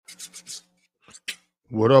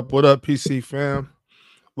What up, PC fam?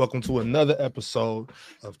 Welcome to another episode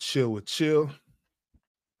of Chill with Chill.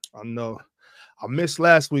 I know I missed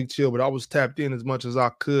last week, Chill, but I was tapped in as much as I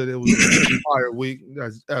could. It was a fire week.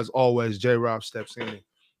 As always, J Rob steps in and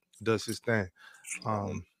does his thing. I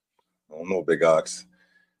don't know, Big Ox.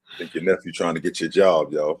 I think your nephew trying to get your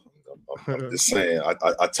job, yo. I'm just saying.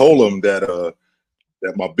 I told him that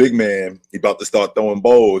that my big man, he about to start throwing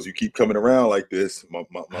balls. You keep coming around like this, my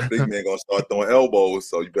big man gonna start throwing elbows.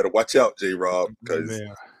 So you better watch out, J Rob, because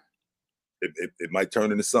it might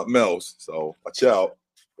turn into something else. So watch out.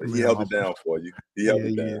 But he held it down for you. He held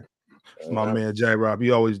it down. My man J Rob, he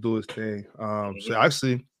always do his thing. So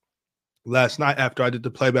actually, last night after I did the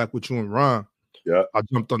playback with you and Ron, I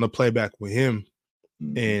jumped on the playback with him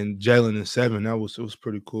and Jalen and Seven. It was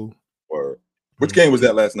pretty cool. Word. Which game was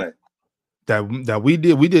that last night? That we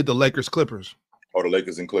did the Lakers Clippers. Oh, the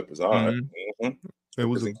Lakers and Clippers. All right. It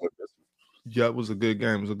was it was a good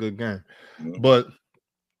game. It was a good game. But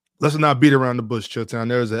let's not beat around the bush, Chilltown.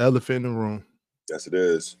 There's an elephant in the room. Yes, it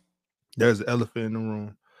is. There's an elephant in the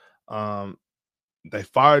room. They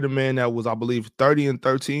fired a man that was, I believe,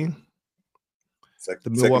 30-13. The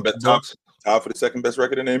Milwaukee Bucks, tied for the second best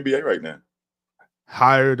record in the NBA right now.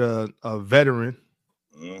 Hired a veteran,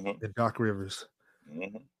 Doc Rivers.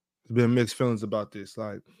 There's been mixed feelings about this.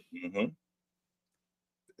 Like,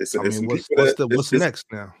 what's next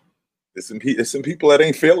now? There's some people that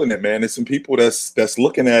ain't feeling it, man. There's some people that's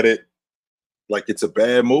looking at it like it's a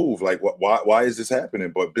bad move. Like, why is this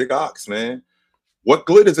happening? But Big Ox, man, what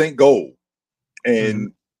glitters ain't gold.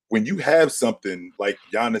 And when you have something like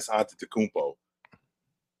Giannis Antetokounmpo,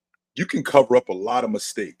 you can cover up a lot of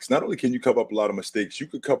mistakes. Not only can you cover up a lot of mistakes, you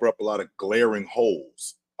could cover up a lot of glaring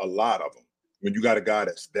holes, a lot of them, when you got a guy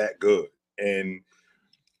that's that good. And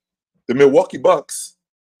the Milwaukee Bucks,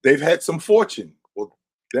 they've had some fortune. Well,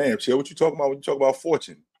 damn, Chill, what you talking about when you talk about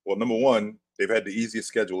fortune? Well, number one, they've had the easiest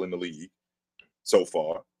schedule in the league so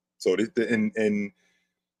far. So, and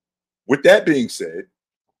with that being said,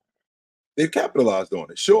 they've capitalized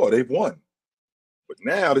on it. Sure, they've won. But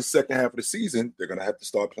now, the second half of the season, they're going to have to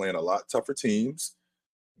start playing a lot tougher teams,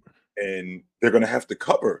 and they're going to have to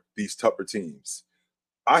cover these tougher teams.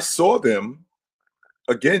 I saw them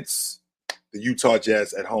against the Utah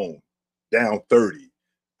Jazz at home, down 30.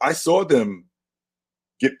 I saw them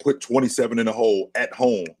get put 27 in the hole at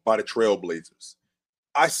home by the Trailblazers.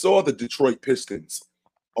 I saw the Detroit Pistons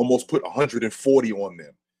almost put 140 on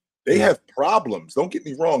them. They have problems. Don't get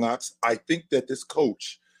me wrong, Ox. I think that this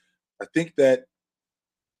coach,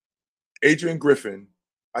 Adrian Griffin,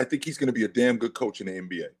 I think he's going to be a damn good coach in the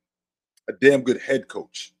NBA, a damn good head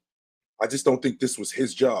coach. I just don't think this was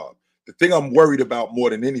his job. The thing I'm worried about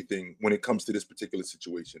more than anything when it comes to this particular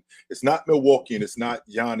situation, it's not Milwaukee and it's not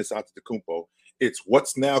Giannis Antetokounmpo. It's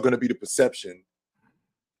what's now going to be the perception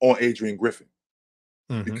on Adrian Griffin.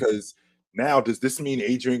 Because now, does this mean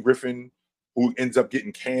Adrian Griffin, who ends up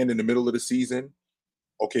getting canned in the middle of the season,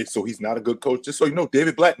 okay, so he's not a good coach? Just so you know,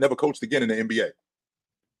 David Blatt never coached again in the NBA.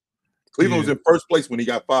 Cleveland was in first place when he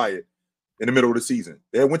got fired in the middle of the season.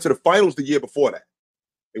 They went to the finals the year before that.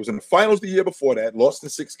 It was in the finals the year before that, lost in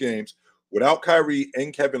 6 games without Kyrie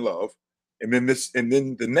and Kevin Love. And then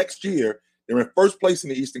the next year, they're in first place in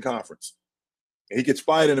the Eastern Conference. And he gets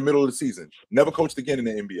fired in the middle of the season. Never coached again in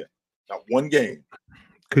the NBA. Not one game.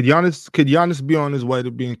 Could Giannis be on his way to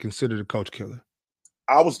being considered a coach killer?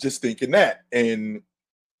 I was just thinking that. And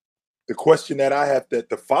the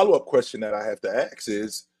follow-up question that I have to ask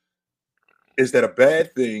is that a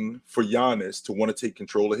bad thing for Giannis to want to take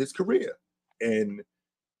control of his career and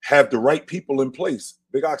have the right people in place?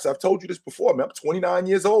 Big Ox, I've told you this before, man. I'm 29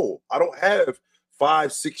 years old. I don't have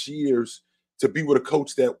 5-6 years to be with a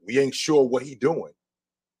coach that we ain't sure what he doing.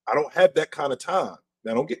 I don't have that kind of time.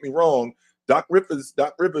 Now, don't get me wrong. Doc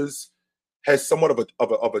Rivers has somewhat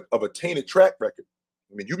of a tainted track record.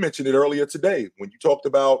 I mean, you mentioned it earlier today when you talked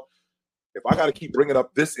about, if I got to keep bringing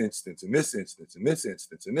up this instance and this instance and this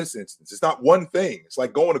instance and this instance, it's not one thing. It's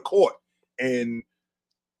like going to court. And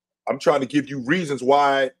I'm trying to give you reasons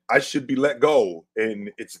why I should be let go.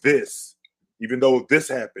 And it's this, even though this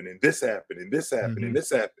happened and this happened and this happened and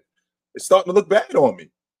this happened. It's starting to look bad on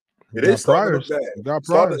me. It is starting to look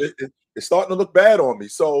bad. It's starting to look bad on me.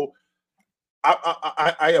 So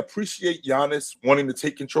I appreciate Giannis wanting to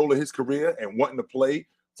take control of his career and wanting to play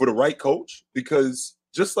for the right coach, because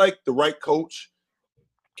just like the right coach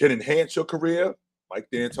can enhance your career, Mike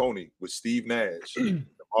D'Antoni with Steve Nash, Amar'e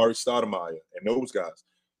Stoudemire, and those guys,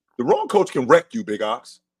 the wrong coach can wreck you, Big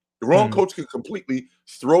Ox. The wrong coach can completely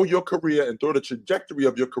throw your career and throw the trajectory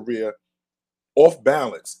of your career off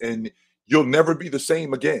balance, and you'll never be the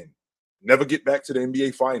same again. never get back to the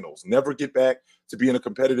NBA Finals, never get back to being a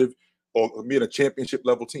competitive or being a championship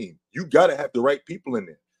level team. You got to have the right people in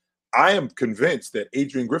there. I am convinced that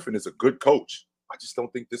Adrian Griffin is a good coach. I just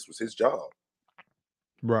don't think this was his job.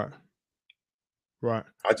 Right.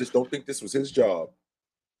 I just don't think this was his job.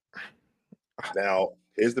 Now,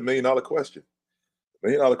 here's the $1 million question. The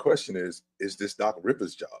 $1 million question is this Doc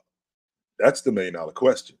Rivers' job? That's the $1 million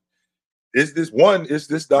question. Is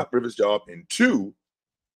this Doc Rivers' job? And two,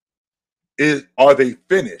 are they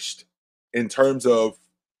finished in terms of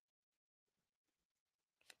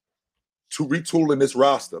retooling this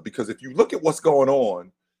roster? Because if you look at what's going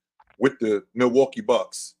on with the Milwaukee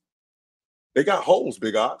Bucks, they got holes,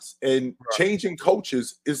 Big Ox, and changing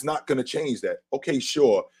coaches is not going to change that. Okay,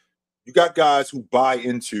 sure. You got guys who buy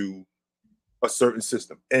into a certain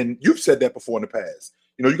system. And you've said that before in the past.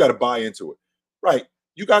 You know, you got to buy into it. Right.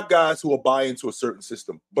 You got guys who will buy into a certain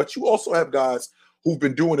system, but you also have guys who've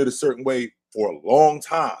been doing it a certain way for a long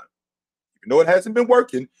time. Even though it hasn't been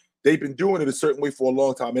working, they've been doing it a certain way for a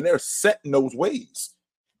long time, and they're set in those ways.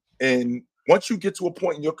 And once you get to a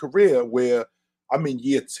point in your career where I'm in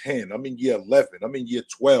year 10, I'm in year 11, I'm in year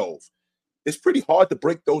 12, it's pretty hard to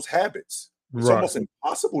break those habits. It's almost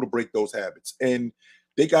impossible to break those habits. And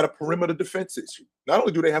they got a perimeter defense issue. Not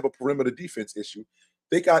only do they have a perimeter defense issue,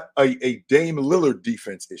 they got a Dame Lillard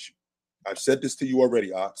defense issue. I've said this to you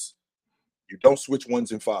already, Ox. You don't switch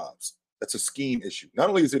 1s and 5s. That's a scheme issue. Not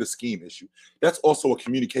only is it a scheme issue, that's also a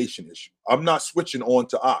communication issue. I'm not switching on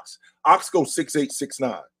to Ox. Ox goes 6'8",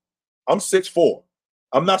 6'9". I'm 6'4".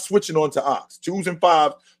 I'm not switching on to Ox. 2s and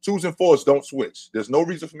 5s, 2s and 4s don't switch. There's no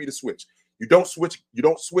reason for me to switch. You don't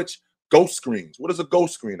switch ghost screens. What is a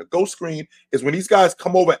ghost screen? A ghost screen is when these guys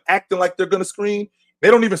come over acting like they're going to screen. They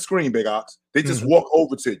don't even screen, Big Ox. They just walk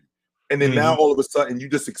over to you. And then now all of a sudden you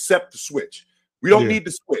just accept the switch. We don't need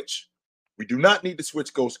to switch. We do not need to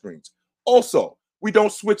switch ghost screens. Also, we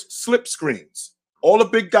don't switch slip screens. All the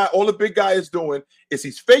big guy is doing is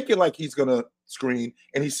he's faking like he's going to screen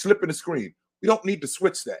and he's slipping the screen. We don't need to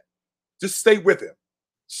switch that. Just stay with him.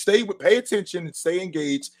 Pay attention and stay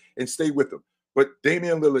engaged and stay with him. But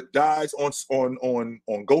Damian Lillard dies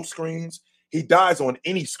on ghost screens. He dies on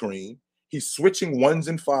any screen. He's switching 1s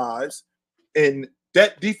and 5s. And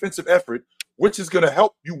that defensive effort, which is going to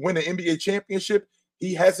help you win an NBA championship,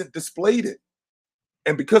 he hasn't displayed it.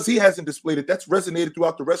 And because he hasn't displayed it, that's resonated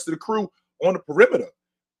throughout the rest of the crew on the perimeter.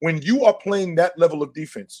 When you are playing that level of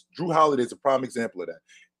defense, Drew Holiday is a prime example of that.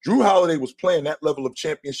 Drew Holiday was playing that level of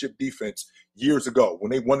championship defense years ago when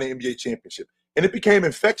they won the NBA championship. And it became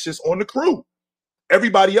infectious on the crew.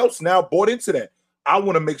 Everybody else now bought into that. I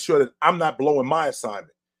want to make sure that I'm not blowing my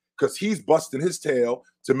assignment because he's busting his tail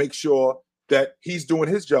to make sure that he's doing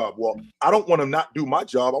his job. Well, I don't want to not do my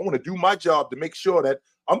job. I want to do my job to make sure that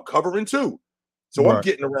I'm covering too. So I'm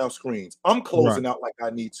getting around screens. I'm closing out like I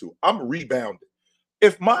need to. I'm rebounding.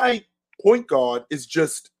 If my point guard is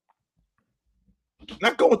just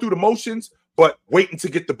not going through the motions, but waiting to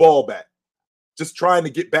get the ball back, just trying to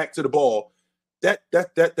get back to the ball,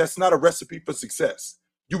 that's not a recipe for success.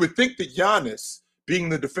 You would think that Giannis, being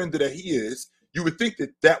the defender that he is, you would think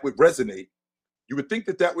that would resonate. You would think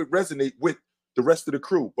that would resonate with the rest of the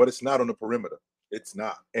crew, but it's not on the perimeter. It's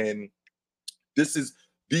not. And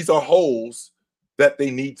these are holes that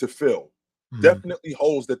they need to fill. Definitely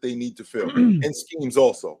holes that they need to fill. And schemes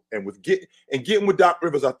also. And getting with Doc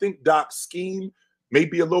Rivers, I think Doc's scheme may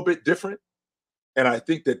be a little bit different. And I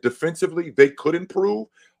think that defensively they could improve,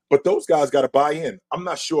 but those guys got to buy in. I'm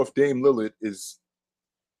not sure if Dame Lillard is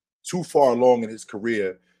too far along in his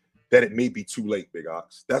career that it may be too late, Big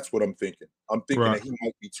Ox. That's what I'm thinking. I'm thinking that he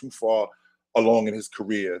might be too far along in his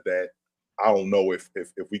career that I don't know if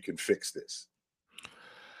we can fix this.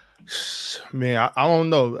 Man, I don't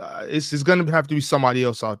know. It's going to have to be somebody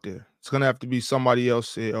else out there. It's going to have to be somebody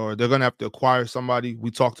else, or they're going to have to acquire somebody.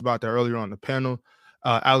 We talked about that earlier on the panel.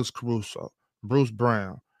 Alex Caruso, Bruce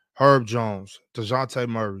Brown, Herb Jones, DeJounte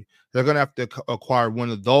Murray. They're going to have to acquire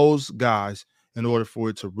one of those guys in order for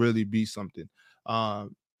it to really be something.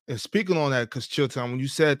 And speaking on that, because Chill Time, when you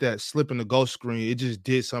said that slipping the ghost screen, it just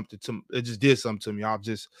did something to me.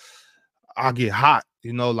 I get hot,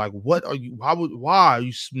 like, what are you? Why are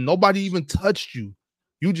you? Nobody even touched you.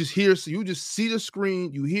 You just see the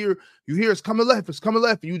screen. You hear it's coming left. It's coming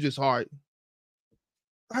left. And you just hard.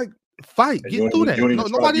 Like, fight, get through that.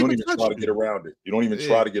 Nobody even try to get around it. You don't even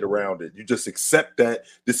try to get around it. You just accept that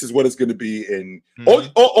this is what it's going to be. And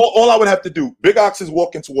all I would have to do, Big Ox is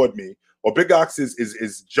walking toward me, or Big Ox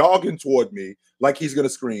is jogging toward me like he's going to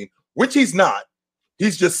screen, which he's not.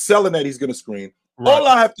 He's just selling that he's going to screen. Right. All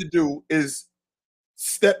I have to do is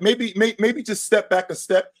maybe just step back a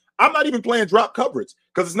step. I'm not even playing drop coverage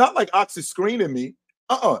because it's not like Ox is screening me.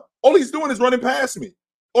 All he's doing is running past me.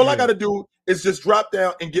 All I got to do is just drop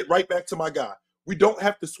down and get right back to my guy. We don't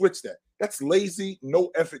have to switch that. That's lazy,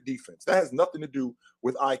 no effort defense. That has nothing to do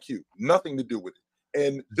with IQ. Nothing to do with it.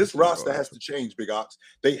 And this roster has to change, Big Ox.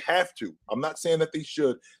 They have to. I'm not saying that they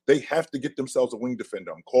should. They have to get themselves a wing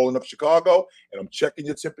defender. I'm calling up Chicago, and I'm checking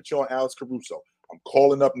your temperature on Alex Caruso. I'm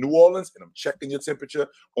calling up New Orleans, and I'm checking your temperature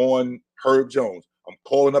on Herb Jones. I'm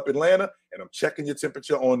calling up Atlanta, and I'm checking your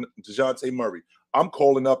temperature on DeJounte Murray. I'm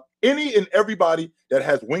calling up any and everybody that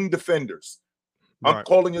has wing defenders. I'm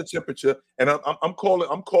calling your temperature, and I'm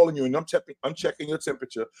calling you, and I'm checking your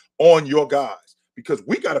temperature on your guys. Because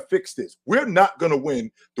we got to fix this. We're not going to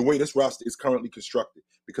win the way this roster is currently constructed.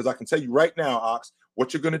 Because I can tell you right now, Ox,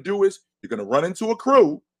 what you're going to do is you're going to run into a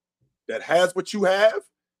crew that has what you have.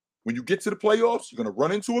 When you get to the playoffs, you're going to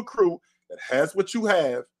run into a crew that has what you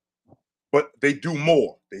have, but they do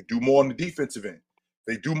more. They do more on the defensive end.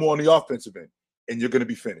 They do more on the offensive end, and you're going to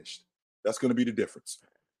be finished. That's going to be the difference.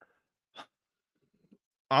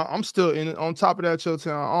 I'm still on top of that,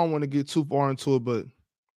 Chilltown. I don't want to get too far into it, but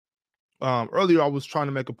earlier I was trying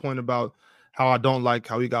to make a point about how I don't like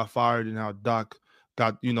how he got fired and how Doc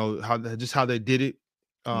got, how they did it.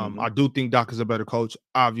 I do think Doc is a better coach,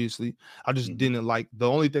 obviously. I just didn't like, the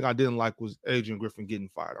only thing I didn't like was Adrian Griffin getting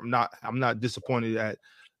fired. I'm not disappointed at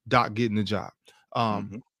Doc getting the job.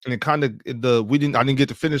 And it kind of I didn't get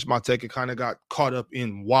to finish my take. It kind of got caught up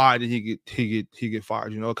in why did he get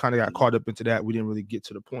fired? It kind of got caught up into that. We didn't really get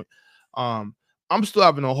to the point. I'm still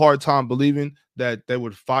having a hard time believing that they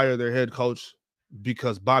would fire their head coach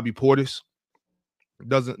because Bobby Portis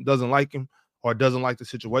doesn't like him or doesn't like the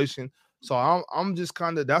situation. So I'm just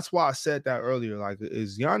kind of, that's why I said that earlier. Like,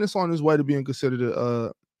 is Giannis on his way to being considered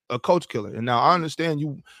a coach killer? And now I understand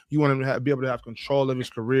you want him to be able to have control of his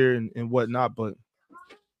career and whatnot, but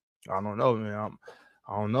I don't know, man.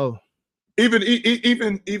 I don't know. Even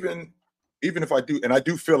if I do, and I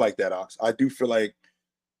do feel like that, Ox. I do feel like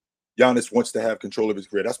Giannis wants to have control of his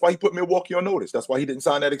career. That's why he put Milwaukee on notice. That's why he didn't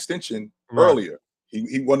sign that extension earlier.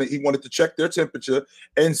 He wanted to check their temperature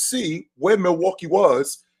and see where Milwaukee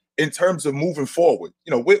was in terms of moving forward.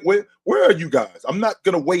 Where are you guys? I'm not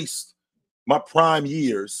gonna waste my prime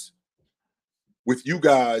years with you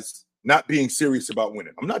guys not being serious about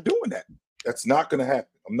winning. I'm not doing that. That's not gonna happen.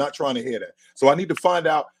 I'm not trying to hear that. So I need to find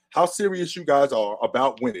out how serious you guys are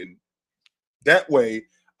about winning. That way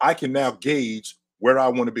I can now gauge where I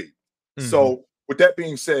want to be. So with that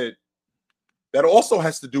being said, that also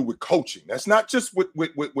has to do with coaching. That's not just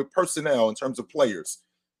with personnel in terms of players.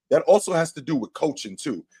 That also has to do with coaching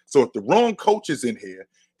too. So if the wrong coach is in here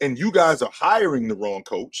and you guys are hiring the wrong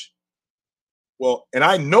coach, well, and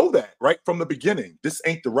I know that right from the beginning, this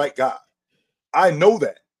ain't the right guy. I know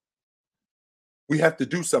that. We have to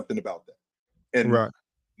do something about that. And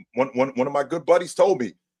one of my good buddies told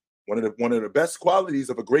me, one of the best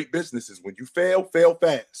qualities of a great business is when you fail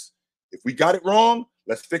fast. If we got it wrong,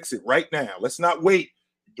 let's fix it right now. Let's not wait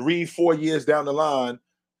 3-4 years down the line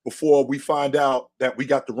before we find out that we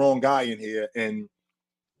got the wrong guy in here and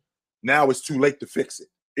now it's too late to fix it.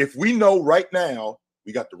 If we know right now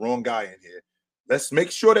we got the wrong guy in here, let's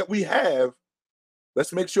make sure that we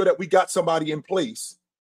got somebody in place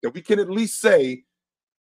that we can at least say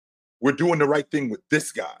we're doing the right thing with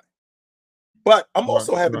this guy. But I'm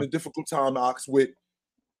also having a difficult time, Ox, with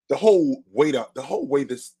the whole way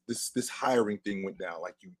this hiring thing went down.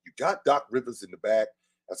 Like you got Doc Rivers in the back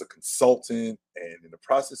as a consultant, and in the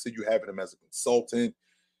process of you having him as a consultant,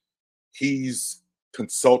 he's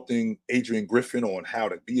consulting Adrian Griffin on how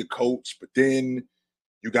to be a coach. But then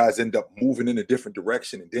you guys end up moving in a different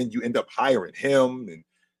direction, and then you end up hiring him, and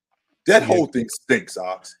that whole thing stinks,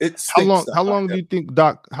 Ox. It stinks. How long do you think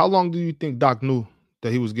Doc knew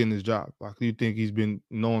that he was getting his job? Like, do you think he's been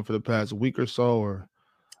knowing for the past week or so? Or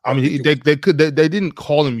I mean, they didn't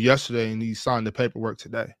call him yesterday and he signed the paperwork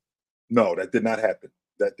today. No, that did not happen.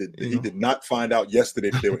 He did not find out yesterday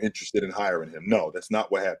that they were interested in hiring him. No, that's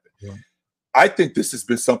not what happened. Yeah. I think this has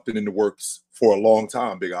been something in the works for a long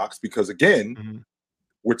time, Big Ox, because again,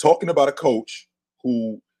 we're talking about a coach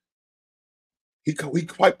who he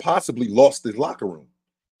quite possibly lost his locker room.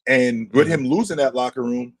 And with him losing that locker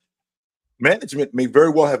room, management may very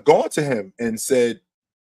well have gone to him and said,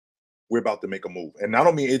 we're about to make a move. And I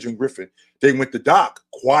don't mean Adrian Griffin. They went to Doc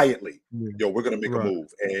quietly. Yo, we're going to make a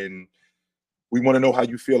move. And we want to know how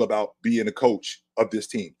you feel about being a coach of this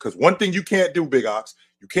team. Because one thing you can't do, Big Ox,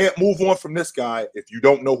 you can't move on from this guy if you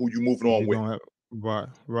don't know who you're moving on with.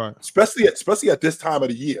 Right. Especially at this time of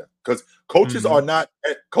the year. Because coaches are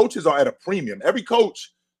at a premium. Every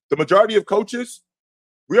coach, the majority of coaches,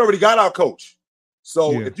 we already got our coach.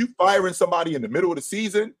 So Yeah. if you firing somebody in the middle of the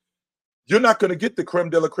season, you're not going to get the creme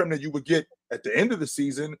de la creme that you would get at the end of the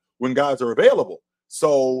season when guys are available.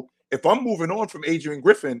 So if I'm moving on from Adrian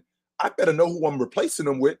Griffin, I better know who I'm replacing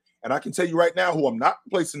him with. And I can tell you right now who I'm not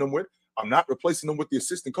replacing him with. I'm not replacing him with the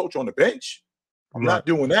assistant coach on the bench. I'm not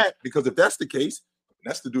doing that, because if that's the case,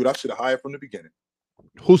 that's the dude I should have hired from the beginning.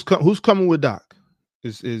 Who's coming with Doc?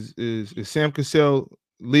 Is Sam Cassell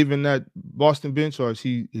leaving that Boston bench, or is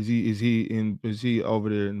he over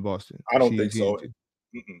there in Boston? I don't think so.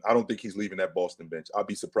 I don't think he's leaving that Boston bench. I'd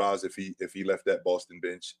be surprised if he left that Boston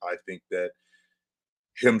bench. I think that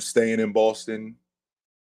him staying in Boston,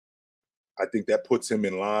 I think that puts him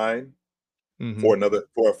in line for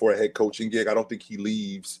a head coaching gig. I don't think he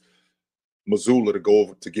leaves Missoula to go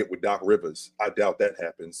over to get with Doc Rivers. I doubt that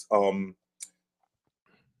happens. Who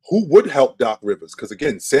would help Doc Rivers? Because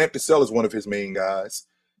again, Sam Cassell is one of his main guys.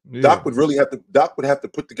 Yeah. Doc would have to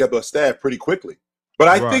put together a staff pretty quickly. But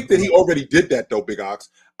I think that he already did that, though, Big Ox.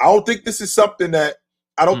 I don't think this is something that,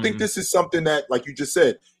 like you just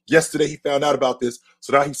said, yesterday he found out about this,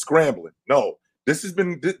 so now he's scrambling. No, this has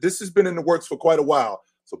been in the works for quite a while.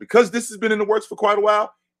 So because this has been in the works for quite a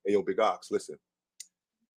while, hey, yo, Big Ox, listen,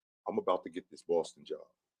 I'm about to get this Boston job.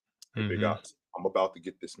 Hey, Big Ox, I'm about to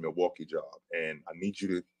get this Milwaukee job, and I need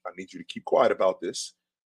you to keep quiet about this.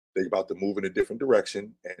 They're about to move in a different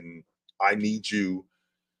direction, and I need you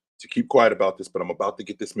to keep quiet about this, but I'm about to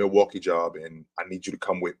get this Milwaukee job, and I need you to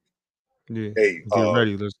come with me. Yeah. Hey, get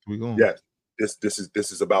ready. Let's be going. Yes, this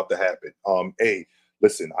is about to happen. Hey,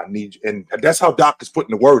 listen, I need you, and that's how Doc is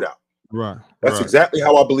putting the word out. Right. That's exactly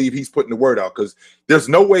how I believe he's putting the word out, because there's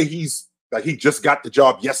no way he just got the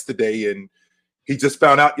job yesterday and he just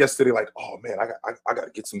found out yesterday, like, oh man, I got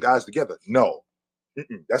to get some guys together. No,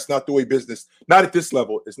 that's not the way business. Not at this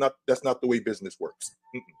level. That's not the way business works.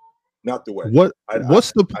 Not the way.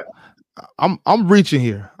 I'm reaching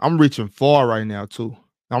here. I'm reaching far right now too.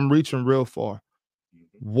 I'm reaching real far.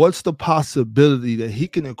 What's the possibility that he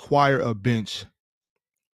can acquire a bench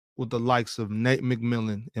with the likes of Nate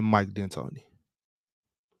McMillan and Mike D'Antoni?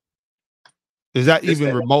 Is that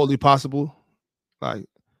even remotely possible? Like,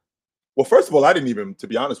 well, first of all, to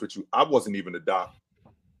be honest with you, I wasn't even a Doc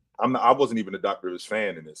Rivers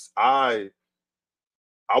fan in this. I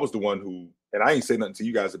was the one who, and I ain't say nothing to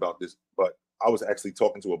you guys about this, but I was actually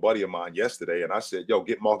talking to a buddy of mine yesterday, and I said, yo,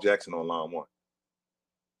 get Mark Jackson on line one.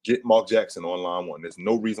 Get Mark Jackson on line one. There's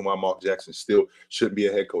no reason why Mark Jackson still shouldn't be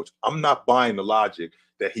a head coach. I'm not buying the logic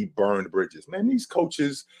that he burned bridges. Man, these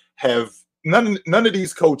coaches have none of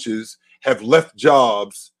these coaches have left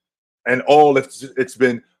jobs and all it's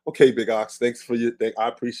been, okay, Big Ox, thanks for your thing. I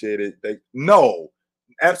appreciate it. No,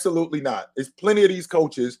 absolutely not. There's plenty of these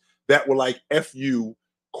coaches that were like F you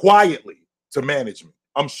quietly to management.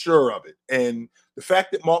 I'm sure of it. And the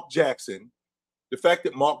fact that Mark Jackson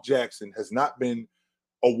has not been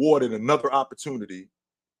awarded another opportunity,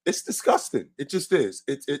 it's disgusting. It just is.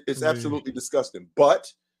 It's absolutely disgusting.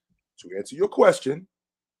 But to answer your question,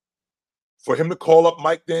 for him to call up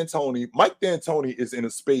Mike D'Antoni is in a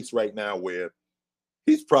space right now where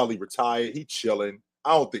he's probably retired. He's chilling.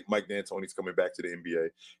 I don't think Mike D'Antoni's coming back to the NBA.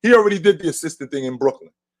 He already did the assistant thing in Brooklyn.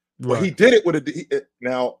 Right. But he did it with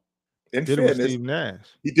in fairness, Steve Nash.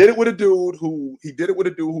 He did it with a dude who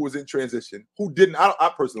was in transition, who didn't.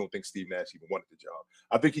 I personally don't think Steve Nash even wanted the job.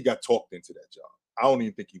 I think he got talked into that job. I don't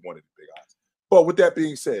even think he wanted the Big Eyes. But with that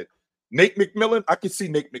being said, Nate McMillan, I could see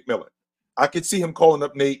Nate McMillan. I could see him calling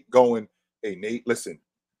up Nate going, hey, Nate, listen,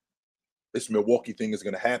 this Milwaukee thing is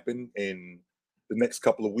going to happen in the next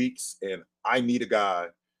couple of weeks, and I need a guy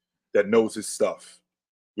that knows his stuff.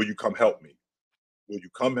 Will you come help me?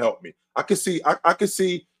 I could see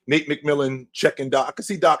Nate McMillan checking Doc. I could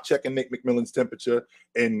see Doc checking Nate McMillan's temperature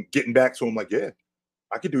and getting back to him like, yeah,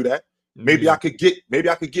 I could do that. Maybe I could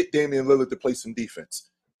get Damian Lillard to play some defense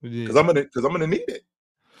because I'm gonna need it.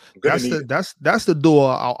 That's the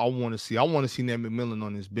door I want to see. I want to see Nate McMillan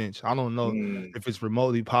on this bench. I don't know if it's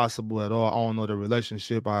remotely possible at all. I don't know the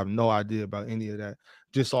relationship. I have no idea about any of that.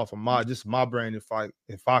 Just off of my brain, if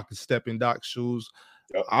I could step in Doc's shoes,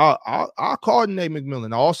 I'll call Nate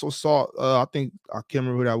McMillan. I also saw I think I can't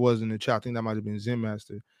remember who that was in the chat. I think that might have been Zen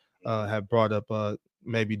Master. Had brought up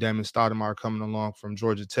maybe Damon Stoudemire coming along from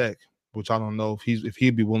Georgia Tech, which I don't know if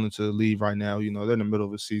he'd be willing to leave right now. You know, they're in the middle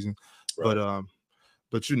of the season, right.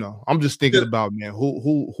 But you know, I'm just thinking about, man,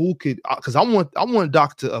 who could, because I want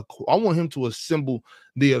Doc to I want him to assemble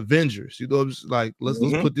the Avengers. You know, it's like let's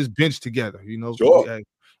put this bench together. You know, sure.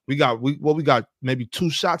 we got maybe 2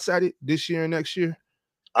 shots at it this year and next year.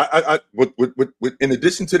 With in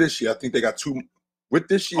addition to this year, I think they got 2. With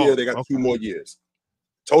this year, they got 2 more years.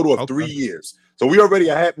 Total of 3 years. So we already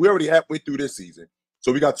halfway through this season.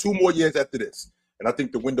 So we got 2 more years after this, and I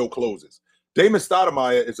think the window closes. Damon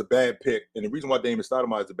Stoudemire is a bad pick, and the reason why Damon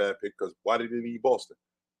Stoudemire is a bad pick because why did he leave Boston?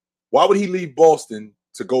 Why would he leave Boston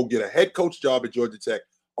to go get a head coach job at Georgia Tech,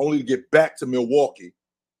 only to get back to Milwaukee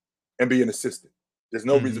and be an assistant? There's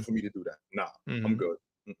no reason for me to do that. Nah, I'm good.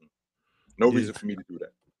 No reason for me to do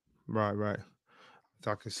that. Right.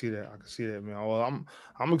 I can see that, man. Well,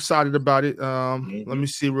 I'm excited about it. Let me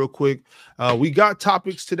see real quick. We got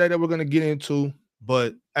topics today that we're gonna get into,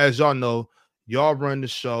 but as y'all know, y'all run the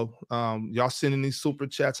show. Y'all sending these super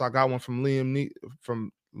chats. I got one from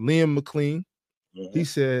Liam McLean. He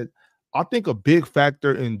said, I think a big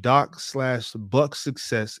factor in Doc/Buck's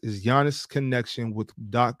success is Giannis' connection with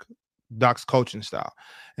Doc's coaching style.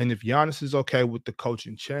 And if Giannis is okay with the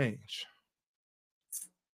coaching change.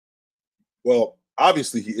 Well,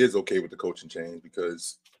 obviously he is okay with the coaching change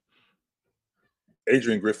because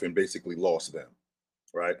Adrian Griffin basically lost them,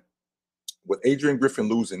 right? With Adrian Griffin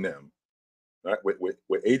losing them, right? With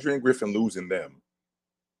Adrian Griffin losing them,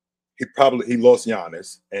 he lost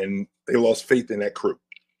Giannis and they lost faith in that crew.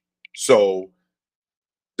 So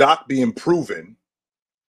Doc being proven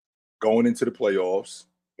going into the playoffs,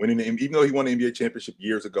 even though he won the NBA championship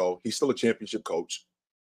years ago, he's still a championship coach.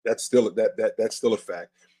 That's still a fact.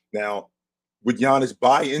 Now, would Giannis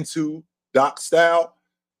buy into Doc's style?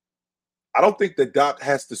 I don't think that Doc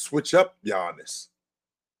has to switch up Giannis.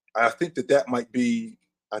 I think that might be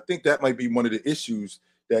one of the issues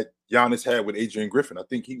that Giannis had with Adrian Griffin. I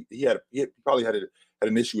think he probably had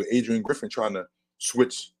an issue with Adrian Griffin trying to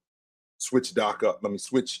switch Doc up.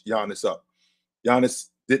 Switch Giannis up. Giannis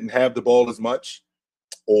didn't have the ball as much,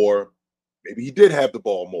 or maybe he did have the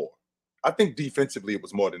ball more. I think defensively it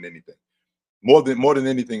was more than anything. More than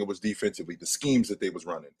anything, it was defensively, the schemes that they was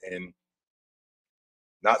running and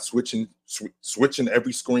not switching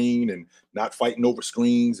every screen and not fighting over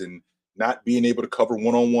screens and not being able to cover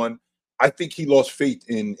one-on-one. I think he lost faith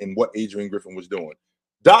in what Adrian Griffin was doing.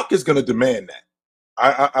 Doc is going to demand that.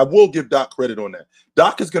 I will give Doc credit on that.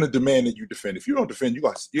 Doc is going to demand that you defend. If you don't defend, you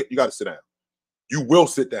got to sit down. You will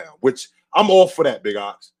sit down, which I'm all for that, Big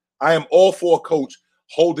Ox. I am all for a coach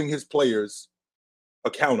holding his players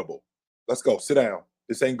accountable. Let's go. Sit down.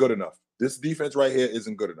 This ain't good enough. This defense right here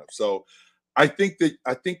isn't good enough. So I think that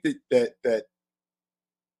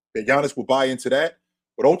Giannis will buy into that.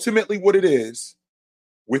 But ultimately, what it is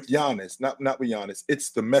with Giannis, not with Giannis,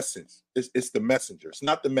 it's the message. It's the messenger. It's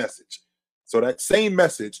not the message. So that same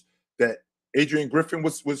message that Adrian Griffin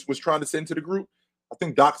was trying to send to the group, I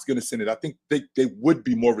think Doc's going to send it. I think they would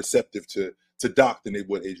be more receptive to Doc than they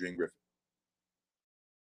would Adrian Griffin.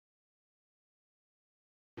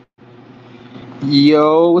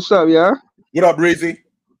 Yo, what's up, y'all? What up, Breezy?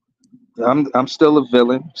 I'm still a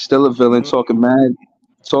villain, talking mad,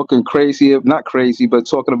 talking crazy, not crazy, but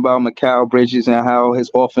talking about Mikal Bridges and how his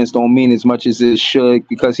offense don't mean as much as it should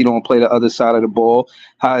because he don't play the other side of the ball.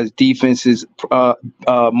 How his defense is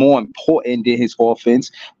more important than his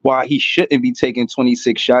offense. Why he shouldn't be taking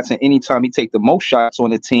 26 shots, and anytime he take the most shots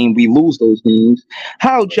on the team, we lose those games.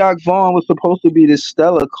 How Jacque Vaughn was supposed to be this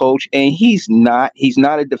stellar coach, and he's not. He's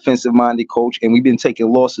not a defensive-minded coach, and we've been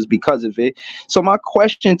taking losses because of it. So my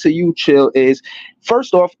question to you, Chill, is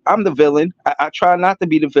first off, I'm the villain. I try not to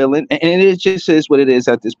be the villain, and it just is what it is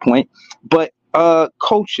at this point. But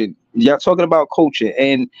coaching, y'all talking about coaching,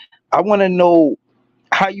 and I want to know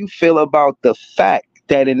how you feel about the fact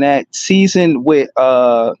that in that season with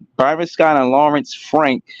Byron Scott and Lawrence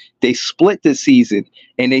Frank, they split the season,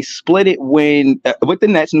 and they split it when with the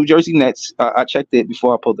Nets, New Jersey Nets. I checked it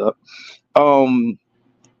before I pulled up. Byron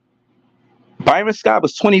Scott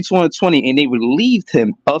was 22-20, and they relieved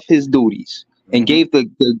him of his duties and gave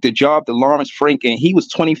the job to Lawrence Frank, and he was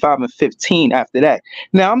 25-15 after that.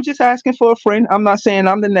 Now, I'm just asking for a friend. I'm not saying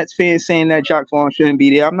I'm the Nets fan saying that Jacque Vaughn shouldn't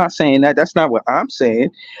be there. I'm not saying that. That's not what I'm saying.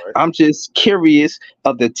 Right. I'm just curious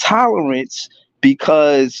of the tolerance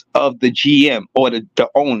because of the GM or the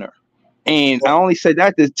owner. And I only said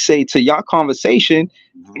that to say to y'all conversation,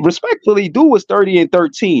 respectfully, dude was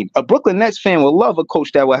 30-13. A Brooklyn Nets fan would love a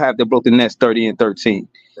coach that would have the Brooklyn Nets 30-13.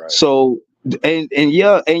 Right. So, in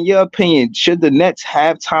your opinion, should the Nets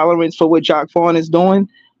have tolerance for what Jacque Vaughn is doing,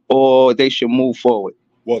 or they should move forward?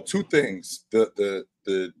 Well, two things: the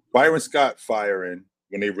Byron Scott firing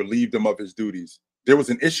when they relieved him of his duties, there was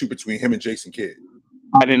an issue between him and Jason Kidd.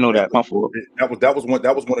 I didn't know that. My fault. That was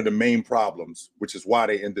one of the main problems, which is why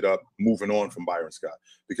they ended up moving on from Byron Scott,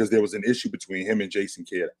 because there was an issue between him and Jason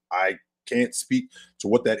Kidd. I can't speak to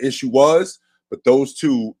what that issue was, but those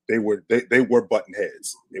two, they were button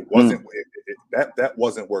heads. It wasn't that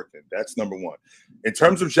wasn't working. That's number one. In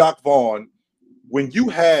terms of Jacque Vaughn, when you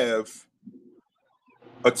have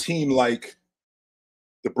a team like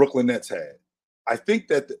the Brooklyn Nets had, I think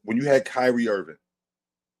that when you had Kyrie Irving,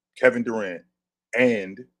 Kevin Durant,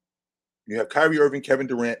 and you have Kyrie Irving, Kevin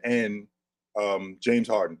Durant, and James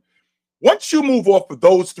Harden. Once you move off of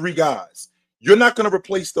those three guys, you're not going to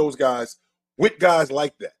replace those guys with guys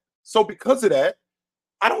like that. So because of that,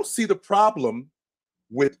 I don't see the problem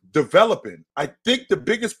with developing. I think the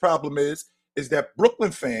biggest problem is that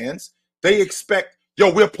Brooklyn fans, they expect,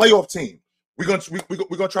 we're a playoff team. We're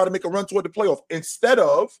gonna try to make a run toward the playoff instead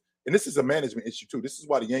of, and this is a management issue too. This is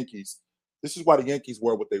why the Yankees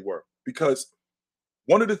were what they were. Because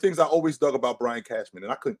one of the things I always dug about Brian Cashman,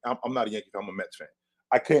 and I'm not a Yankee fan, I'm a Mets fan.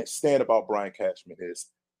 I can't stand about Brian Cashman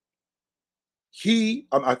is I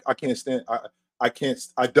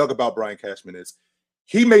dug about Brian Cashman is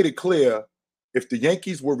he made it clear if the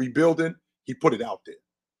Yankees were rebuilding, he put it out there.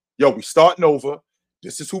 We starting over.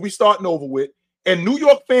 This is who we starting over with. And New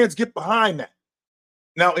York fans get behind that.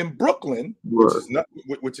 Now in Brooklyn,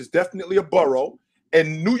 which is definitely a borough,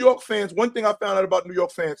 and New York fans, one thing I found out about New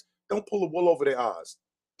York fans, don't pull the wool over their eyes.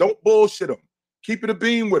 Don't bullshit them. Keep it a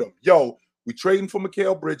beam with them. We trading for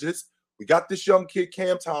Mikal Bridges. We got this young kid,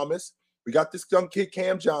 Cam Thomas. We got this young kid,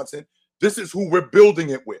 Cam Johnson. This is who we're building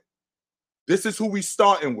it with. This is who we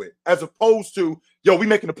starting with, as opposed to, we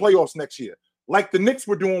making the playoffs next year. Like the Knicks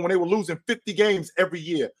were doing when they were losing 50 games every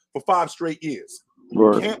year for 5 straight years.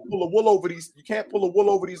 Right. You can't pull a wool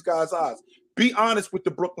over these guys' eyes. Be honest with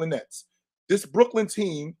the Brooklyn Nets. This Brooklyn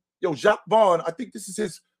team, Jacques Vaughn, I think this is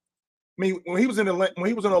his. I mean, when he was in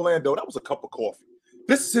Orlando, that was a cup of coffee.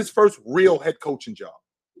 This is his first real head coaching job.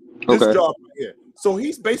 This job right here. So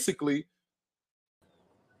he's basically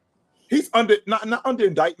under not under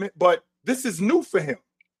indictment, but this is new for him.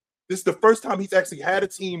 This is the first time he's actually had a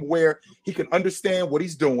team where he can understand what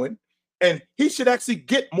he's doing, and he should actually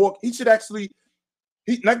get more. He should actually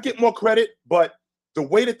not get more credit, but the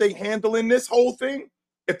way that they handling this whole thing,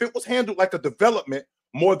 if it was handled like a development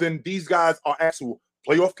more than these guys are actual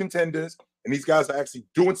playoff contenders and these guys are actually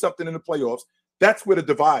doing something in the playoffs, that's where the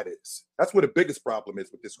divide is. That's where the biggest problem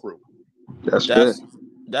is with this group.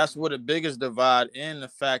 That's where the biggest divide, and the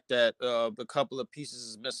fact that a couple of pieces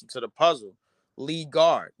is missing to the puzzle. Lead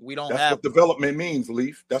guard. We don't have. That's what development means,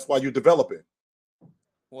 Leaf. That's why you're developing.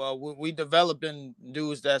 Well, we developing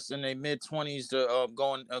dudes that's in their mid-20s to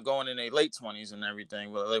going in their late 20s and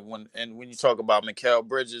everything. When you talk about Mikal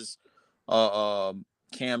Bridges,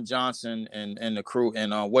 Cam Johnson and the crew,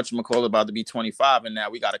 and whatchamacallit about to be 25, and now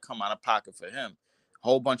we got to come out of pocket for him.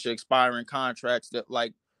 Whole bunch of expiring contracts that,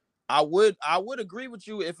 like, I would agree with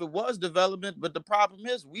you if it was development, but the problem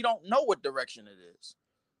is we don't know what direction it is.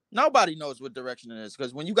 Nobody knows what direction it is,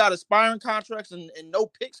 because when you got expiring contracts and no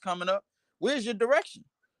picks coming up, where's your direction?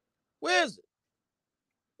 Where is it?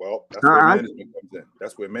 Well, that's where management comes in.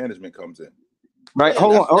 That's where management comes in. Right.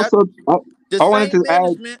 Hold on. Also, I wanted to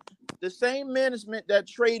add the same management that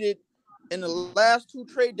traded in the last 2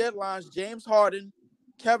 trade deadlines, James Harden,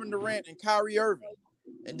 Kevin Durant, and Kyrie Irving.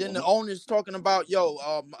 And then the owners talking about,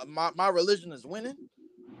 my religion is winning.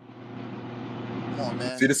 Come on,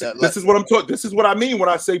 man. See, this is what I'm talking. This is what I mean when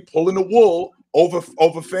I say pulling the wool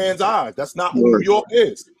over fans' eyes. That's not who New York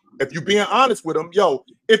is. If you're being honest with them,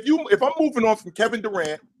 if I'm moving on from Kevin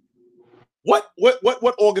Durant, what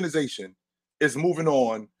organization is moving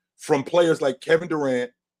on from players like Kevin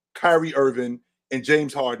Durant, Kyrie Irving, and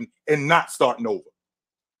James Harden and not starting over?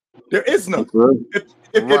 There is none.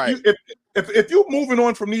 If you're moving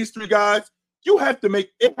on from these 3 guys,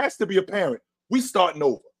 it has to be apparent we starting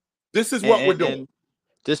over. This is what we're doing.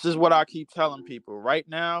 This is what I keep telling people. Right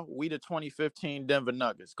now, we the 2015 Denver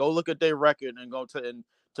Nuggets. Go look at their record and go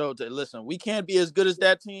to listen. We can't be as good as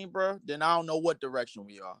that team, bro. Then I don't know what direction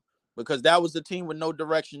we are, because that was the team with no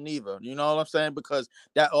direction either. You know what I'm saying? Because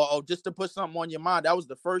that, just to put something on your mind, that was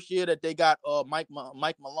the first year that they got Mike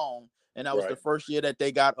Malone, and that was the first year that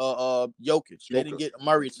they got Jokic. They didn't get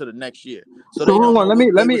Murray to the next year. So hold on. Let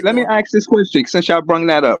me ask this question since y'all brought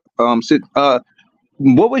that up.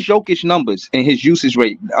 What was Jokic numbers and his usage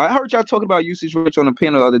rate? I heard y'all talking about usage rate on the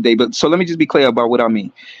panel the other day, but so let me just be clear about what I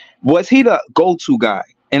mean. Was he the go-to guy?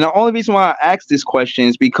 And the only reason why I asked this question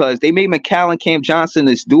is because they made Mikal and Cam Johnson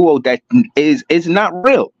this duo that is not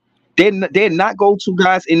real. They're not go-to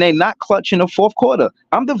guys, and they're not clutch in the fourth quarter.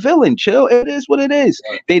 I'm the villain. Chill. It is what it is.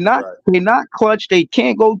 They're not clutch. They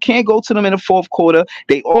can't go to them in the fourth quarter.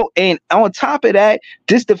 And on top of that,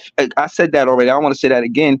 I said that already. I want to say that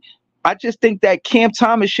again. I just think that Cam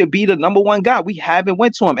Thomas should be the number one guy. We haven't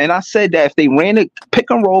went to him. And I said that if they ran a pick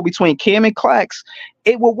and roll between Cam and Clax,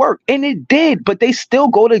 it would work. And it did. But they still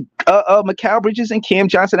go to Mikal Bridges and Cam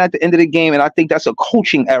Johnson at the end of the game. And I think that's a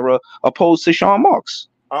coaching error opposed to Sean Marks.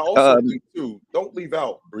 I also think, too, don't leave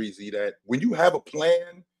out, Breezy, that when you have a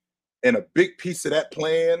plan and a big piece of that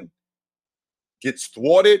plan gets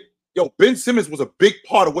thwarted, Ben Simmons was a big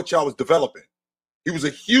part of what y'all was developing. He was a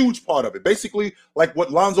huge part of it. Basically, like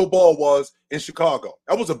what Lonzo Ball was in Chicago.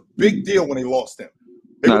 That was a big deal when they lost him.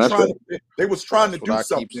 They was trying to do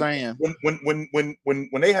something.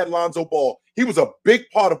 When they had Lonzo Ball, he was a big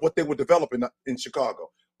part of what they were developing in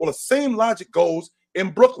Chicago. Well, the same logic goes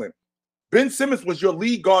in Brooklyn. Ben Simmons was your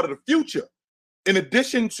lead guard of the future, in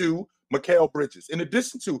addition to Mikal Bridges, in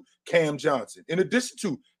addition to Cam Johnson, in addition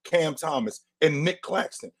to Cam Thomas and Nick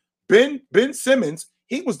Claxton. Ben Simmons,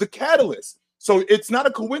 he was the catalyst. So it's not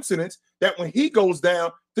a coincidence that when he goes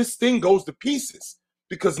down, this thing goes to pieces,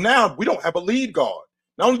 because now we don't have a lead guard.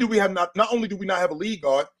 Not only do we not have a lead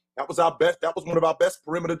guard, that was one of our best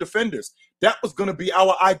perimeter defenders. That was going to be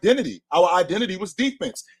our identity. Our identity was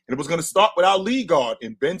defense. And it was going to start with our lead guard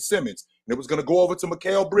in Ben Simmons. And it was going to go over to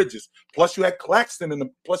Mikal Bridges. Plus you had Claxton in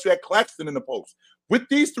the post. With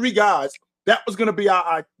these three guys, that was going to be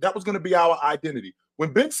our identity.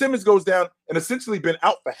 When Ben Simmons goes down and essentially been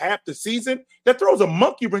out for half the season, that throws a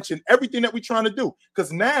monkey wrench in everything that we're trying to do.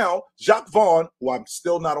 Because now Jacques Vaughn, who I'm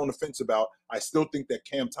still not on the fence about, I still think that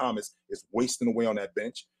Cam Thomas is wasting away on that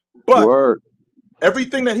bench. But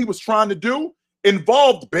everything that he was trying to do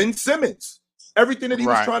involved Ben Simmons. Everything that he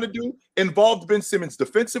was trying to do involved Ben Simmons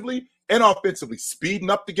defensively and offensively, speeding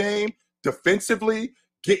up the game, defensively,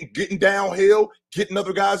 getting downhill, getting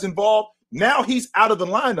other guys involved. Now he's out of the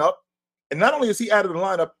lineup. And not only is he out of the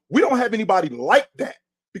lineup, we don't have anybody like that,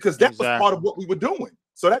 because that was part of what we were doing.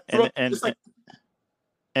 So that the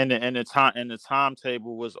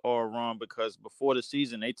timetable was all wrong, because before the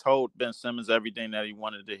season they told Ben Simmons everything that he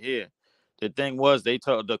wanted to hear. The thing was, they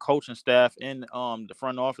told the coaching staff in the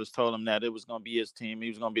front office told him that it was going to be his team. He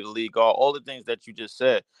was going to be the lead guard. All the things that you just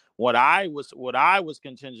said. What I was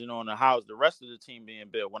contingent on how is the rest of the team being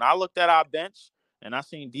built. When I looked at our bench and I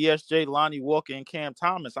seen DSJ, Lonnie Walker, and Cam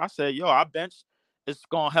Thomas, I said, our bench is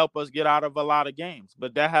going to help us get out of a lot of games.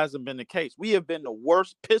 But that hasn't been the case. We have been the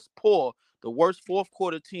worst, piss poor, the worst fourth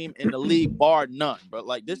quarter team in the league, bar none. But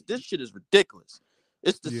like this shit is ridiculous.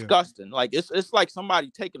 It's disgusting. Yeah. Like it's like somebody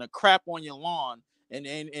taking a crap on your lawn and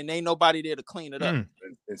ain't nobody there to clean it up.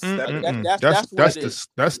 That's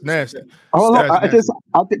nasty. Hold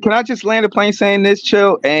on, can I just land the plane saying this,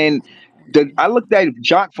 Chill? And I looked at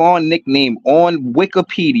Jacques Vaughn nickname on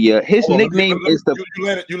Wikipedia. His nickname is the.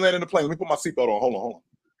 You landed the plane. Let me put my seatbelt on. Hold on.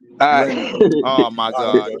 Oh my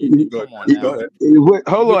God! Come on now.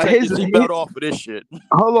 Hold on. His seatbelt off for this shit.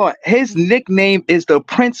 Hold on. His nickname is the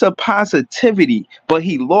Prince of Positivity, but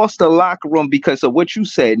he lost the locker room because of what you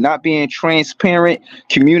said, not being transparent,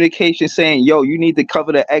 communication, saying, "Yo, you need to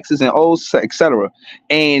cover the X's and O's, etc."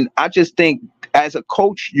 And I just think, as a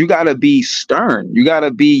coach, you gotta be stern. You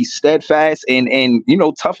gotta be steadfast and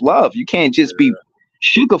tough love. You can't just be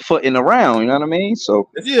sugarfooting around, you know what I mean? So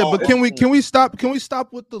but can we stop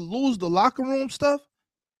with the lose the locker room stuff?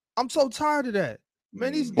 I'm so tired of that,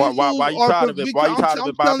 man. Why you tired of it? Why you tired of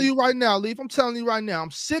it, Bobby? I'm telling you right now, Leaf. I'm telling you right now, I'm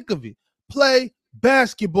sick of it. Play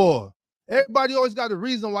basketball. Everybody always got a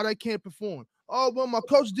reason why they can't perform. Oh, well, my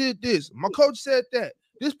coach did this. My coach said that.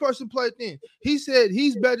 This person played then. He said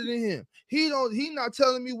he's better than him. He not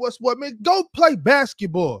telling me what's what. Man, go play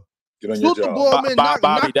basketball. Get on your job. Ball, man,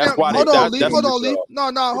 Bobby, that's why. Hold on, Leaf. Hold on, Leaf.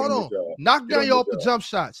 No, hold on. Knock down your open jump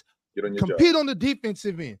shots. Compete on the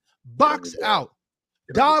defensive end. Box out.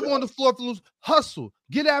 Dive on the floor for loose. Hustle.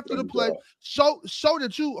 Get after the play. Show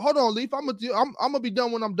that you. Hold on, Leaf. I'm gonna be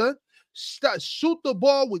done when I'm done. Shoot the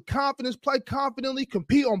ball with confidence. Play confidently.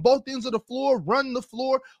 Compete on both ends of the floor. Run the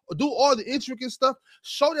floor. Do all the intricate stuff.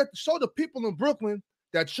 Show the people in Brooklyn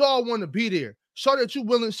that y'all want to be there. Show that you're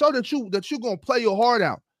willing. Show that you're gonna play your heart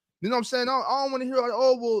out. You know what I'm saying? I don't want to hear,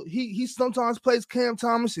 he sometimes plays Cam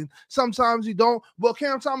Thomas and sometimes he don't. Well,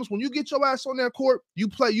 Cam Thomas, when you get your ass on that court, you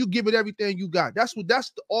play, you give it everything you got.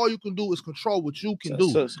 All you can do is control what you can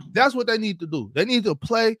do. That's what they need to do. They need to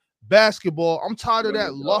play basketball. I'm tired of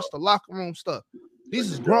that lost the locker room stuff.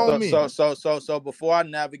 These is grown men. So before I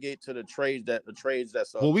navigate to the trades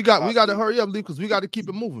that's well, we got to hurry up, because we got to keep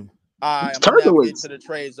it moving. I'm gonna navigate to the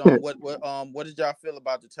trade zone. What did y'all feel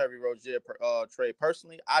about the Terry Rozier trade?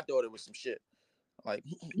 Personally, I thought it was some shit. Like,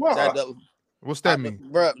 what's that mean?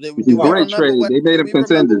 Bro, great trade. They made him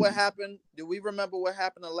contender. What happened? Do we remember what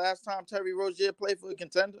happened the last time Terry Rozier played for a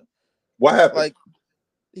contender? What happened? Like,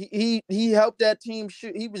 he helped that team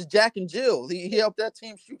shoot. He was Jack and Jill. He helped that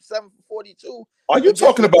team shoot 7 for 42. Are you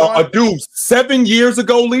talking about a dude 7 years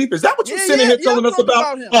ago, Leaf? Is that what you're sitting here telling us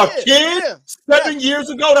about? A kid 7 years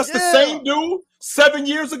ago? That's the same dude 7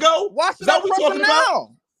 years ago? Watch Is that what we're talking about?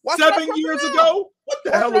 7 years ago? What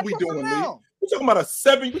the hell are we doing, Leaf? We're talking about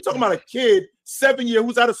we're talking about a kid 7 years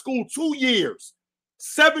who's out of school 2 years.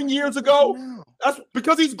 7 years ago? That's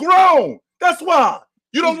because he's grown. That's why.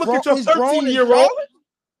 You don't look at your 13-year-old.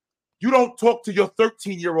 You don't talk to your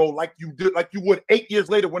 13-year-old like you would 8 years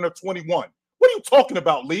later when they're 21. What are you talking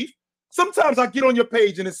about, Leaf? Sometimes I get on your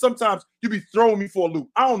page and then sometimes you be throwing me for a loop.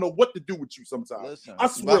 I don't know what to do with you sometimes. Listen, I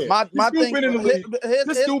swear. This dude been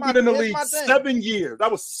in the league 7 years.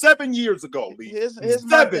 That was 7 years ago, Leaf. Here's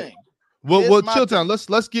my thing. Well, Chilltown,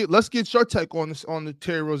 let's get your take on this on the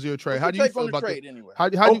Terry Rozier trade. How do you feel about trade anyway? How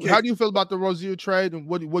do you feel about the Rozier trade, and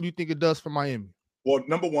what do you think it does for Miami? Well,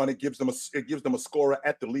 number one, it gives them a scorer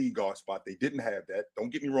at the lead guard spot. They didn't have that.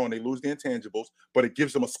 Don't get me wrong; they lose the intangibles, but it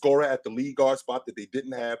gives them a scorer at the lead guard spot that they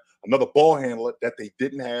didn't have. Another ball handler that they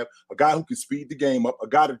didn't have. A guy who can speed the game up. A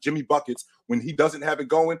guy that Jimmy buckets when he doesn't have it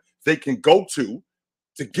going, they can go to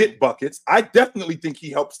get buckets. I definitely think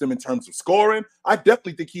he helps them in terms of scoring. I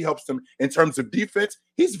definitely think he helps them in terms of defense.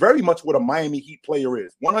 He's very much what a Miami Heat player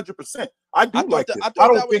is. 100%. I don't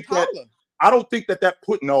think that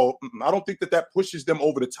pushes them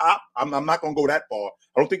over the top. I'm not going to go that far.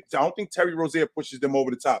 I don't think Terry Rozier pushes them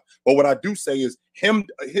over the top. But what I do say is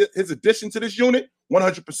his addition to this unit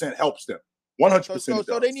 100% helps them. 100%.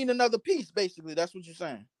 So they need another piece, basically. That's what you're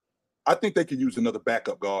saying. I think they could use another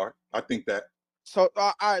backup guard. I think that. So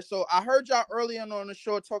all right. So I heard y'all earlier on the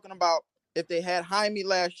show talking about if they had Jaime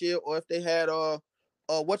last year or if they had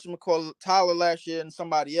whatchamacallit Tyler last year and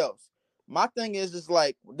somebody else. My thing is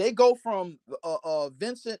like they go from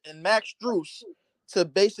Vincent and Max Strus to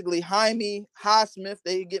basically Jaime, Highsmith.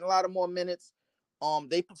 They getting a lot of more minutes.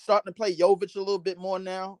 They starting to play Jovic a little bit more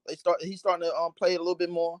now. He's starting to play a little bit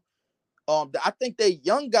more. I think they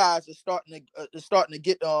young guys are starting to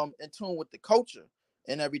get in tune with the culture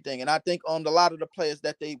and everything. And I think a lot of the players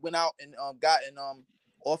that they went out and gotten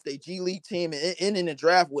off their G League team and in the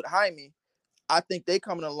draft with Jaime, I think they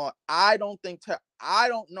coming along. I don't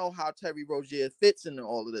know how Terry Rozier fits into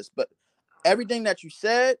all of this, but everything that you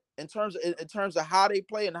said in terms of how they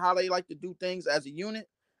play and how they like to do things as a unit,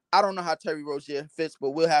 I don't know how Terry Rozier fits, but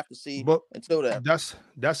we'll have to see until that.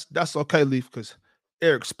 That's okay, Leaf, because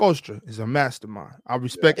Eric Spoelstra is a mastermind. I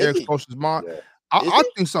respect Eric Spoelstra's mind. Yeah. I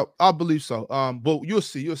think so. I believe so. But you'll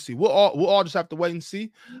see. We'll all just have to wait and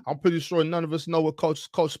see. I'm pretty sure none of us know what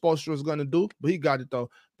Coach Spoelstra is going to do, but he got it though.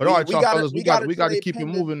 But all right, y'all fellas, we got to keep it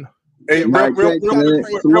moving. Hey, real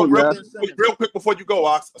quick before you go,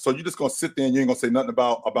 Ox. So you're just gonna sit there and you ain't gonna say nothing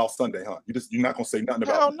about Sunday, huh? You're not gonna say nothing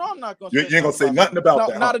about. Hell no, I'm not gonna. You ain't gonna say nothing about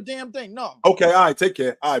that. Not a damn thing. No. Okay, all right. Take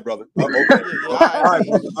care. All right, brother. All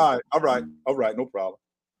right. No problem.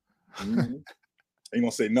 Mm-hmm. Ain't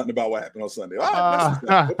gonna say nothing about what happened on Sunday. All right,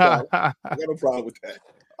 no problem. I got no problem with that.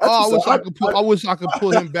 I wish I could pull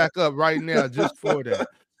him back up right now just for that.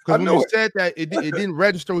 Because when you said that, it didn't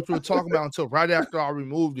register what you were talking about until right after I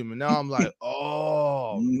removed him. And now I'm like,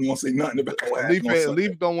 oh. You won't say nothing about what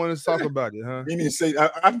Leaf don't want to talk about it, huh? He didn't say,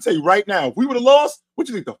 I can tell you right now, if we would have lost, what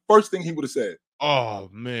do you think the first thing he would have said? Oh,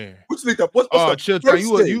 man. What do you think what's the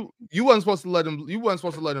Chilltown, you wasn't supposed to let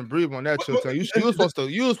him breathe on that, Chilltown. You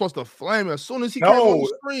were supposed to flame him as soon as he came on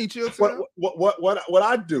the screen, Chilltown. What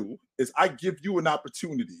I do is I give you an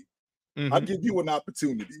opportunity. Mm-hmm. I give you an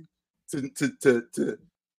opportunity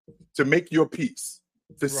to make your peace,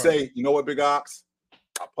 to say, you know what, Big Ox,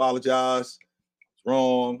 I apologize, it's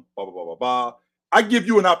wrong, blah, blah, blah, blah, blah. I give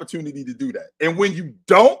you an opportunity to do that. And when you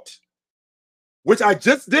don't, which I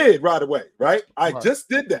just did right away, right? I just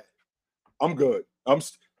did that. I'm good. I don't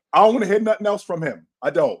want to hear nothing else from him. I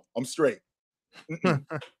don't. I'm straight. I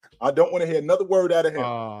don't want to hear another word out of him.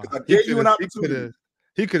 I gave you an opportunity.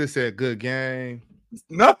 He could have said good game.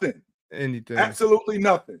 Nothing. Anything. Absolutely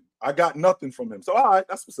nothing. I got nothing from him. So, all right,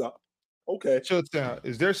 that's what's up. Okay. Chilltown,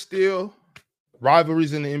 is there still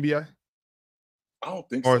rivalries in the NBA? I don't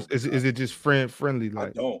think so. Or is it just friendly?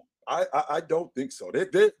 Like? I don't think so.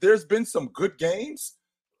 There's been some good games.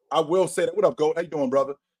 I will say that. What up, Goat? How you doing,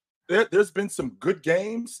 brother? There's been some good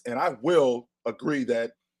games, and I will agree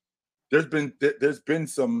that there's been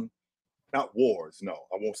some, not wars. No,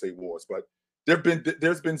 I won't say wars, but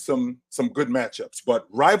there's been some good matchups. But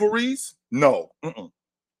rivalries, no.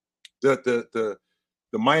 The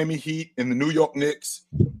Miami Heat and the New York Knicks,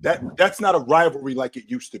 that's not a rivalry like it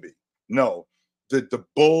used to be. No, the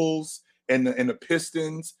Bulls and the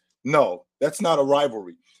Pistons, no, that's not a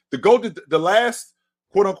rivalry. The last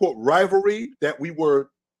quote unquote rivalry that we were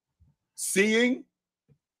seeing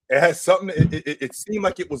it has something. It seemed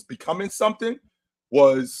like it was becoming something.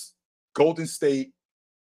 Was Golden State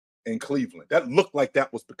and Cleveland? That looked like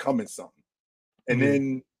that was becoming something, and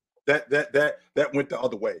then that went the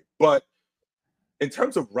other way. But in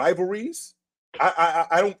terms of rivalries,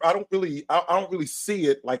 I don't really see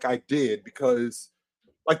it like I did, because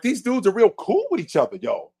like these dudes are real cool with each other,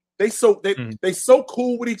 yo. They so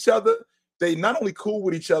cool with each other. They not only cool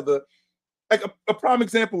with each other, like a prime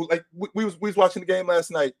example, like we was watching the game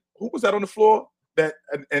last night. Who was that on the floor? And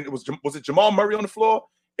it was it Jamal Murray on the floor?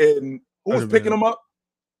 And who was picking him up?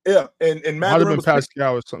 Yeah, and Mathurin was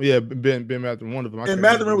Pascal or something. Yeah, Ben Mathurin, one of them. And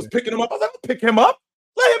Mathurin was picking him up. I was like, don't pick him up.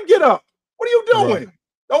 Let him get up. What are you doing? Right.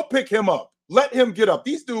 Don't pick him up. Let him get up.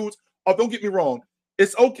 These dudes, don't get me wrong,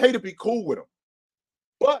 it's okay to be cool with them.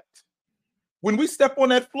 But when we step on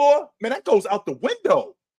that floor, man, that goes out the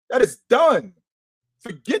window. That is done.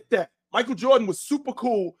 Forget that. Michael Jordan was super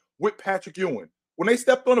cool with Patrick Ewing. When they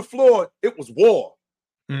stepped on the floor, it was war.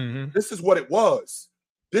 This is what it was.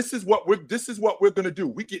 This is what we're gonna do.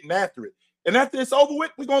 We getting after it. And after it's over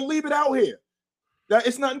with, we're gonna leave it out here. That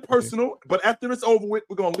it's nothing personal, but after it's over with,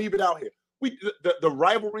 we're gonna leave it out here. The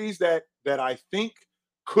rivalries that I think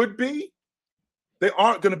could be, they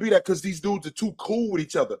aren't gonna be that, because these dudes are too cool with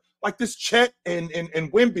each other. Like this Chet and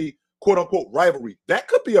Wemby, quote unquote, rivalry. That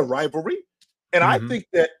could be a rivalry. And I think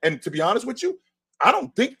that, and to be honest with you, I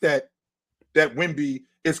don't think that Wemby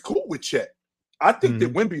is cool with Chet. I think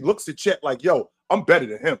that Wemby looks at Chet like, yo, I'm better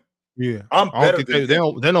than him. Yeah. I'm better than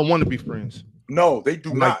him. They don't want to be friends. No, they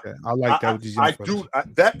do not. I like that with these young fellas.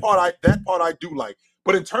 That part I do like.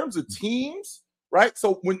 But in terms of teams, right?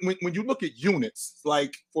 So when you look at units,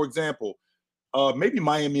 like for example, maybe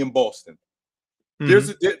Miami and Boston,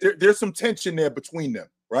 there's some tension there between them,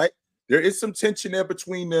 right? There is some tension there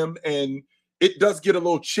between them, and it does get a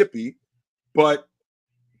little chippy, but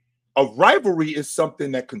a rivalry is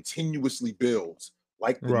something that continuously builds,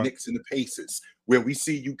 like the Knicks and the Pacers, where we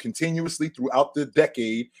see you continuously throughout the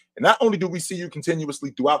decade. And not only do we see you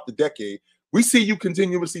continuously throughout the decade, we see you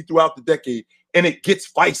continuously throughout the decade, and it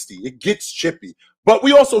gets feisty, it gets chippy. But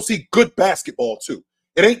we also see good basketball too.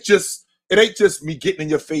 It ain't just me getting in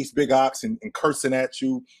your face, Big Ox, and cursing at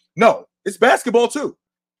you. No, it's basketball too.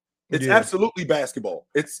 It's absolutely basketball.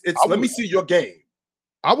 It's let me see your game.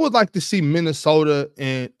 I would like to see Minnesota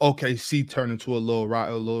and OKC turn into a little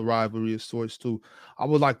rivalry of sorts too. I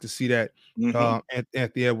would like to see that.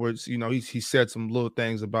 Anthony Edwards, you know, he said some little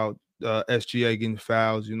things about SGA getting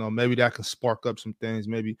fouls. You know, maybe that can spark up some things.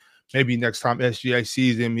 Maybe next time SGA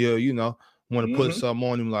sees him, he'll, you know, want to put something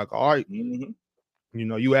on him. Like, all right, you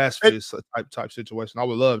know, you asked for this type situation. I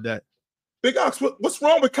would love that. Big Ox, what's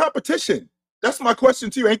wrong with competition? That's my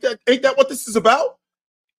question to you. Ain't that what this is about?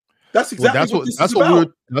 That's exactly what this is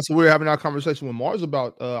about. That's what we were having our conversation with Mars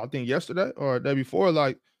about. I think yesterday or the day before.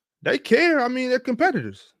 Like, they care. I mean, they're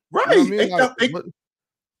competitors, right? You know I mean?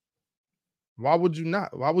 Why would you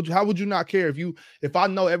not? How would you not care if I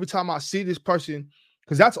know every time I see this person,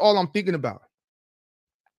 because that's all I'm thinking about.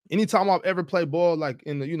 Anytime I've ever played ball, like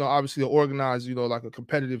in the, you know, obviously organized, you know, like a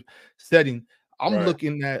competitive setting, I'm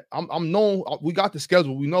looking at, I'm known, we got the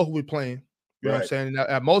schedule, we know who we're playing. You know what I'm saying? And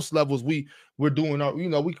at most levels, we're doing our, you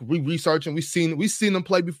know, we researching, we seen them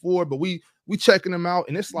play before, but we checking them out,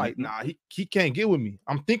 and it's like, nah, he can't get with me.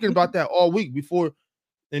 I'm thinking about that all week before,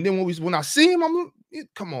 and then when I see him, I'm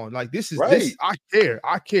come on, like this is this. I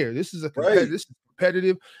care. This is this is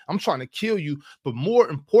competitive. I'm trying to kill you, but more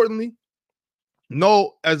importantly,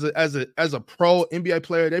 no, as a pro NBA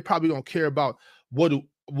player, they probably don't care about what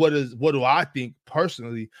do I think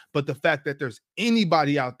personally, but the fact that there's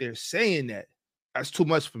anybody out there saying that's too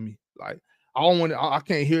much for me. Like, I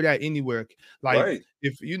can't hear that anywhere. Like,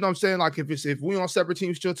 if you know what I'm saying, like if we on separate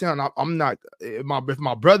teams, Chilltown, I'm not. If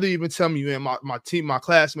my brother even tell me, and my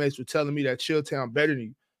classmates were telling me that Chilltown better than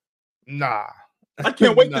you, nah. I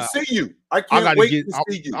can't wait to see you. I can't wait to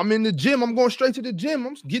see you. I'm in the gym. I'm going straight to the gym.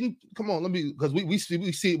 I'm getting. Come on, let me, because we see them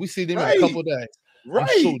in a couple of days.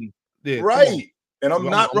 Right. Yeah, right. And I'm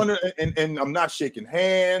not running, and I'm not shaking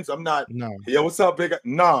hands. I'm not. No. Yeah, what's up, big?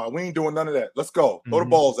 Nah, we ain't doing none of that. Let's go. Throw the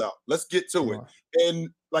balls out. Let's get to it. And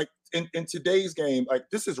like in today's game, like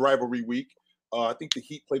this is rivalry week. I think the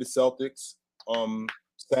Heat play the Celtics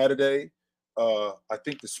Saturday. I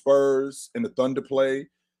think the Spurs and the Thunder play.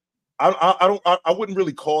 I wouldn't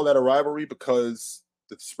really call that a rivalry, because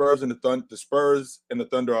the Spurs and the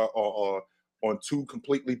Thunder are on two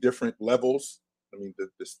completely different levels. I mean,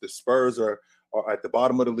 the Spurs are at the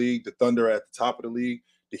bottom of the league. The Thunder are at the top of the league.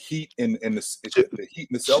 The Heat and the Heat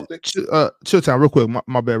and the Celtics. Chilltown, real quick.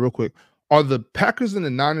 My bad, real quick. Are the Packers and the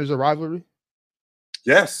Niners a rivalry?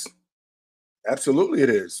 Yes. Absolutely, it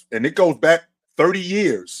is, and it goes back 30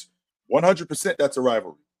 years. 100%, that's a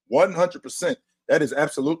rivalry. 100%, that is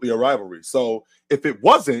absolutely a rivalry. So if it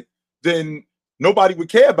wasn't, then nobody would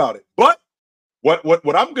care about it. But what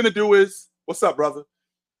I'm gonna do is, what's up, brother?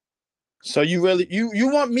 So you really you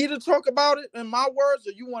want me to talk about it in my words,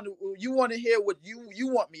 or you want to hear what you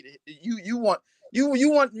want me to you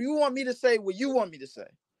want me to say what you want me to say?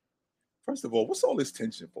 First of all, what's all this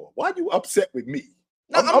tension for? Why are you upset with me?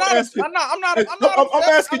 No, I'm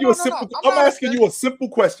asking you a simple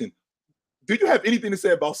question. Do you have anything to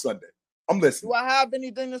say about Sunday? I'm listening. Do I have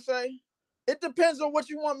anything to say? It depends on what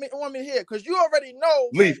you want me to hear, because you already know.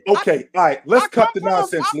 Leaf. Okay, all right. Let's cut the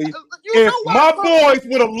nonsense, Leaf. If my boys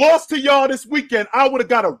would have lost to y'all this weekend, I would have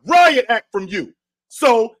got a riot act from you.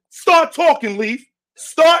 So start talking, Leaf.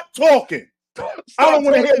 Start talking. I don't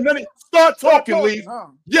want to hear nothing. Start talking, Leaf.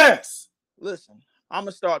 Yes. Listen, I'm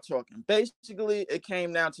gonna start talking. Basically, it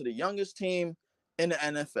came down to the youngest team in the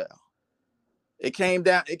NFL. It came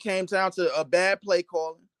down to a bad play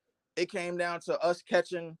calling. It came down to us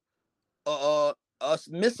catching,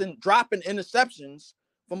 dropping interceptions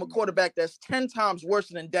from a quarterback that's 10 times worse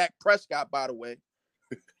than Dak Prescott, by the way.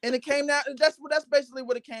 And it came down. That's basically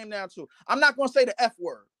what it came down to. I'm not gonna say the F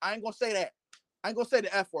word. I ain't gonna say that. I ain't gonna say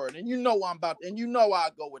the F word, and you know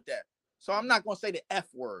I'll go with that. So I'm not gonna say the F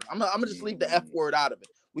word. I'm gonna just leave the F word out of it.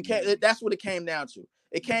 We can't. That's what it came down to.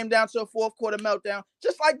 It came down to a fourth quarter meltdown,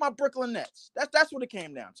 just like my Brooklyn Nets. That's what it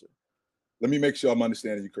came down to. Let me make sure I'm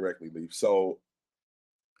understanding you correctly, Leaf. So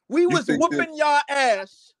we was whooping y'all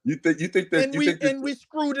ass. You think that we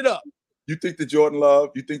screwed it up. You think that Jordan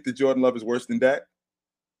Love is worse than Dak?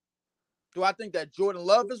 Do I think that Jordan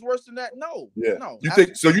Love is worse than that? No. Yeah. No. You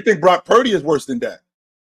think Brock Purdy is worse than Dak?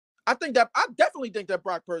 I definitely think that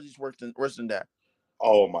Brock Purdy is worse than Dak.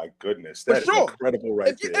 Oh my goodness, that's incredible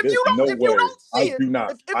right there. There's no way. I do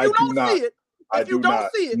not. I do not. I do not.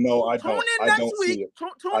 No, I don't. I don't see it.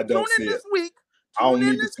 I don't see it. I don't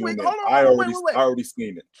need to tune in. I already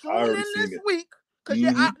seen it. I already seen it. Week, because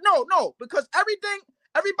because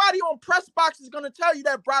everybody on press box is gonna tell you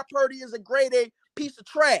that Brock Purdy is a grade A piece of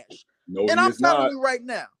trash. No, and I'm telling you right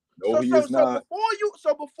now. No, he is not. Before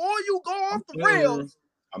you go off the rails,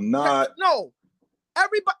 I'm not. No.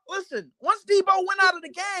 Everybody, listen. Once Debo went out of the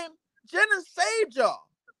game, Jennings saved y'all.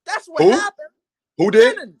 That's what happened. Who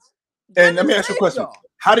did? Jennings and let me ask you a question.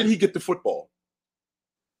 How did he get the football?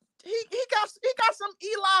 He got some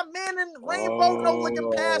Eli Manning rainbow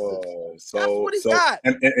no-looking passes. That's what he got.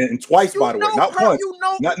 And twice, by the way, not once.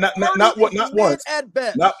 Not once. At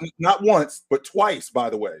best. Not once, but twice, by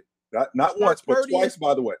the way. Not once, but twice,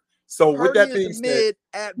 by the way. So with that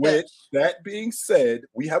being said,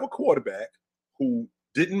 we have a quarterback who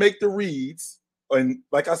didn't make the reads. And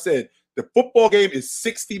like I said, the football game is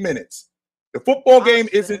 60 minutes. The football game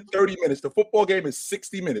isn't 30 minutes. The football game is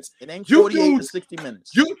 60 minutes. It ain't 48 to 60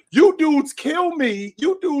 minutes. You dudes kill me.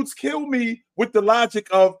 You dudes kill me with the logic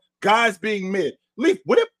of guys being mid. Leaf,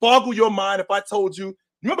 would it boggle your mind if I told you?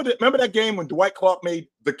 Remember that game when Dwight Clark made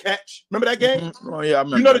the catch? Remember that game? Mm-hmm. Oh, yeah, I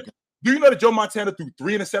remember. Do you know that Joe Montana threw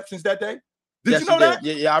 3 interceptions that day? Did you know that?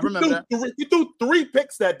 Yeah, I remember that. He threw 3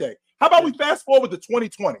 picks that day. How about we fast forward to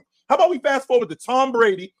 2020? How about we fast forward to Tom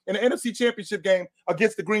Brady in the NFC Championship game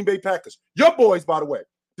against the Green Bay Packers? Your boys, by the way.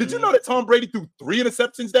 Did you know that Tom Brady threw 3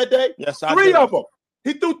 interceptions that day? Yes, I did. 3 of them.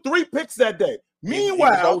 He threw 3 picks that day.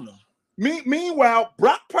 Meanwhile,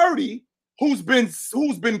 Brock Purdy, who's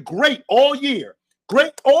been great all year,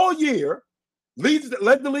 led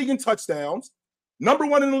the league in touchdowns, number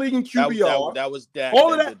 1 in the league in QBR. That was Dak.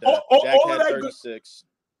 All of that. All of that. 36.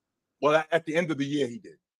 Well, at the end of the year, he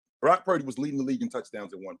did. Brock Purdy was leading the league in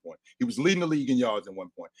touchdowns at one point. He was leading the league in yards at one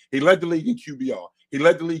point. He led the league in QBR. He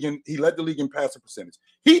led the league in passer percentage.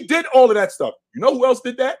 He did all of that stuff. You know who else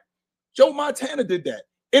did that? Joe Montana did that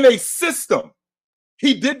in a system.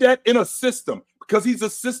 He did that in a system because he's a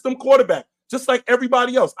system quarterback, just like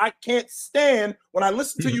everybody else. I can't stand when I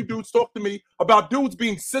listen to you dudes talk to me about dudes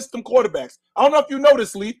being system quarterbacks. I don't know if you know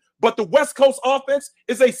this, Lee, but the West Coast offense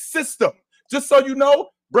is a system. Just so you know,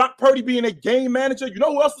 Brock Purdy being a game manager. You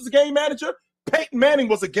know who else was a game manager? Peyton Manning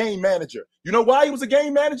was a game manager. You know why he was a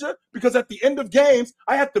game manager? Because at the end of games,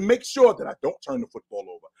 I have to make sure that I don't turn the football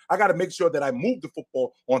over. I got to make sure that I move the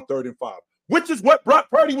football on 3rd and 5, which is what Brock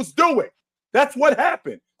Purdy was doing. That's what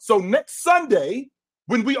happened. So next Sunday,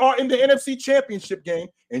 when we are in the NFC Championship game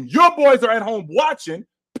and your boys are at home watching,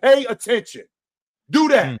 pay attention. Do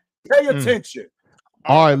that. Pay attention.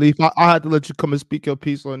 All right, Leaf. I had to let you come and speak your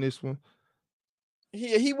piece on this one.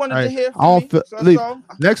 He wanted to hear from me. Leaf,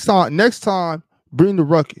 next time, bring the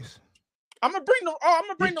ruckus. I'm gonna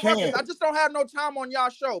bring the Ruckus. I just don't have no time on y'all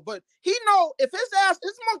show. But he know if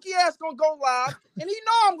his monkey ass gonna go live, and he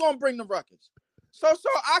know I'm gonna bring the Ruckus. So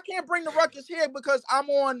I can't bring the Ruckus here because I'm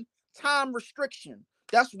on time restriction.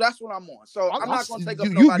 That's what I'm on. So I'm not gonna take up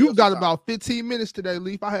nobody You got time. about 15 minutes today,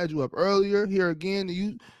 Leaf. I had you up earlier here again.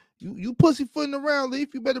 You pussyfooting around,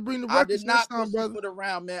 Leaf. You better bring the Ruckus next time, brother. Pussyfoot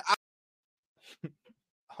around, man.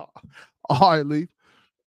 All right, Leaf.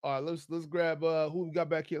 All right, let's grab who we got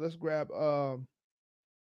back here. Let's grab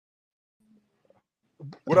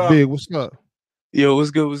what up? Big, what's up? Yo, what's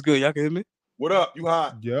good? What's good? Y'all can hear me? What up? You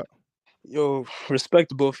hot? Yeah. Yo, respect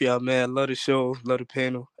to both of y'all, man. Love the show, love the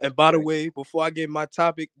panel. And by the way, before I get my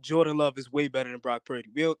topic, Jordan Love is way better than Brock Purdy.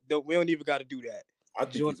 We don't even got to do that. I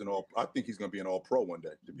think he's gonna be an all-pro one day.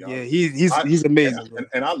 To be honest, yeah, he's amazing.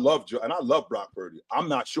 And I love Brock Purdy. I'm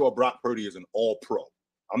not sure Brock Purdy is an all-pro.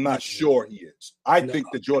 I'm not sure he is. I think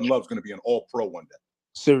that Jordan Love's going to be an all-pro one day.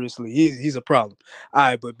 Seriously, he's a problem. All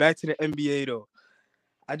right, but back to the NBA though.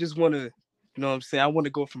 I just want to, you know what I'm saying? I want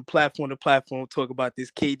to go from platform to platform, talk about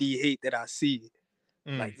this KD hate that I see.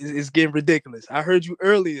 Like it's getting ridiculous. I heard you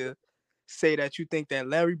earlier say that you think that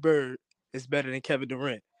Larry Bird is better than Kevin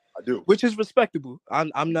Durant. I do, which is respectable.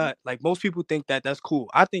 I'm not like most people think that that's cool.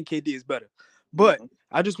 I think KD is better, but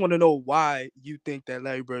I just want to know why you think that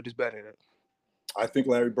Larry Bird is better than. I think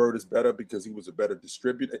Larry Bird is better because he was a better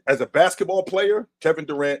distributor. As a basketball player, Kevin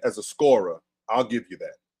Durant as a scorer, I'll give you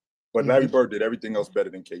that. But Larry Bird did everything else better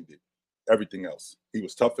than KD. Everything else. He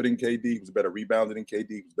was tougher than KD. He was a better rebounder than KD.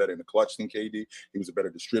 He was better in the clutch than KD. He was a better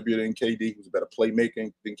distributor than KD. He was a better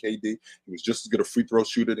playmaker than KD. He was just as good a free throw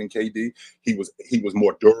shooter than KD. He was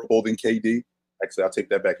more durable than KD. Actually, I'll take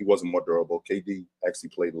that back. He wasn't more durable. KD actually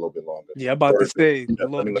played a little bit longer. Yeah, I'm about to say the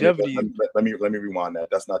longevity. Let me rewind that.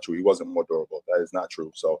 That's not true. He wasn't more durable. That is not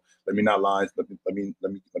true. So let me not lie. Let me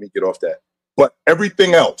get off that. But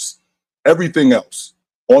everything else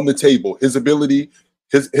on the table, his ability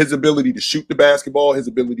to shoot the basketball, his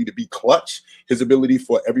ability to be clutch, his ability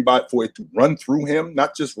for it to run through him,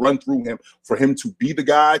 not just run through him, for him to be the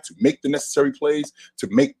guy, to make the necessary plays, to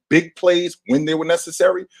make big plays when they were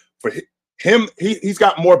necessary. For him, he's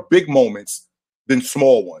got more big moments than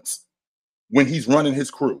small ones when he's running his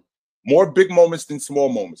crew. More big moments than small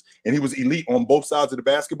moments. And he was elite on both sides of the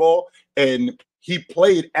basketball. And he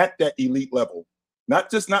played at that elite level.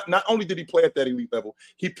 Not only did he play at that elite level,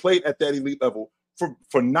 he played at that elite level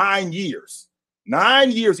for 9 years.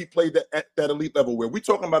 9 years he played at that elite level, where we're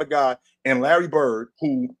talking about a guy and Larry Bird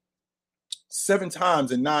who 7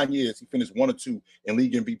 times in 9 years he finished 1 or 2 in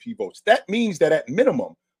league MVP votes. That means that at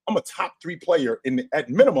minimum, I'm a top 3 player at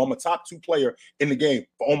minimum, I'm a top 2 player in the game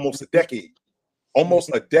for almost a decade.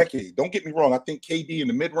 Almost a decade. Don't get me wrong. I think KD in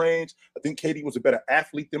the mid-range, I think KD was a better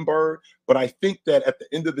athlete than Bird. But I think that at the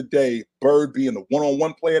end of the day, Bird being the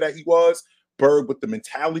one-on-one player that he was, Bird with the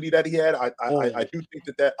mentality that he had, I do think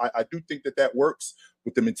that works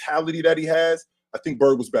with the mentality that he has. I think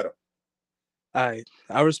Bird was better. I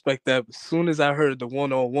respect that. As soon as I heard the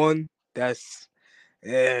one-on-one, that's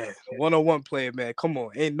one-on-one player, man. Come on,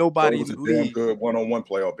 ain't nobody in the league. Damn good one-on-one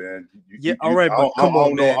player, man. All right, but come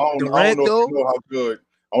on, man. Durant, though.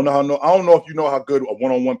 I don't know if you know how good a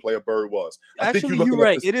one-on-one player Bird was. Actually, you're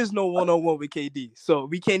right. It is no one-on-one with KD, so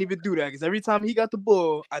we can't even do that because every time he got the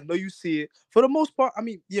ball, I know you see it. For the most part, for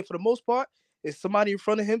the most part, it's somebody in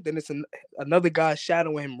front of him, then it's another guy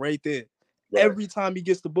shadowing him right there. Right. Every time he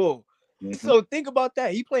gets the ball. So think about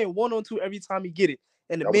that. He playing 1-on-2 every time he get it.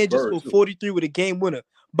 And the man just scored 43 with a game winner.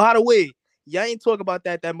 By the way, y'all ain't talk about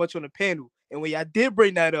that much on the panel. And when y'all did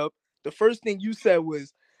bring that up, the first thing you said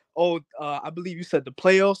was, I believe you said the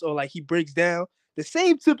playoffs, or like he breaks down. The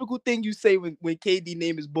same typical thing you say when KD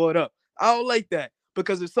name is brought up. I don't like that,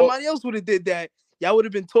 because if somebody else would have did that, y'all would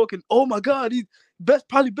have been talking, oh my God, he's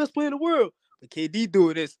probably best player in the world. But KD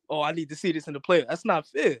doing this, I need to see this in the playoffs. That's not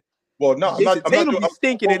fair. Well, no, I'm not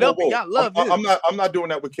stinking it up. And y'all love him. I'm not doing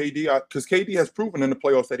that with KD because KD has proven in the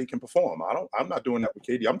playoffs that he can perform. I'm not doing that with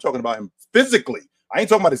KD. I'm talking about him physically. I ain't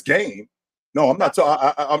talking about his game. No, I'm not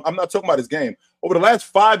talking about his game. Over the last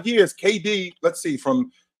 5 years, KD, let's see,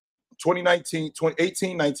 from 2019,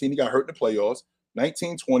 2018, 19, he got hurt in the playoffs.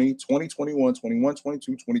 19, 20, 20, 21, 21,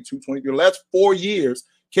 22, 22, 23. The last 4 years,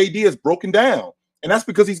 KD has broken down. And that's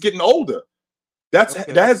because he's getting older. That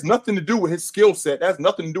has nothing to do with his skill set. That has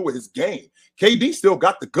nothing to do with his game. KD still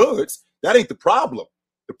got the goods. That ain't the problem.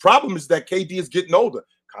 The problem is that KD is getting older,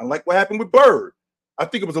 kind of like what happened with Bird. I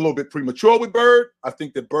think it was a little bit premature with Bird. I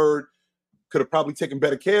think that Bird could have probably taken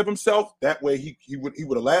better care of himself. That way he would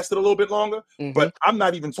have lasted a little bit longer. But I'm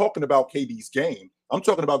not even talking about KD's game. I'm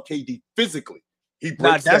talking about KD physically. He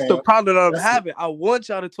Nah, breaks that's down. the problem that I'm That's having. I want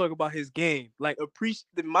y'all to talk about his game. Like,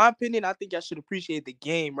 in my opinion, I think y'all should appreciate the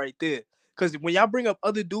game right there. Because when y'all bring up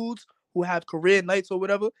other dudes who have career nights or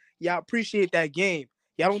whatever, y'all appreciate that game.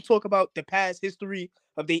 Y'all don't talk about the past history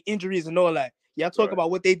of their injuries and all that. Y'all talk Right.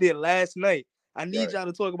 about what they did last night. I need Right. y'all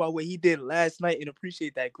to talk about what he did last night and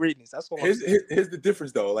appreciate that greatness. That's all. Here's the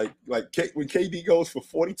difference, though. Like when KD goes for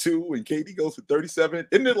 42 and KD goes for 37,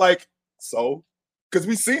 isn't it like so? Because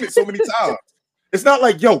we've seen it so many times. It's not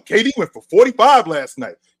like, yo, KD went for 45 last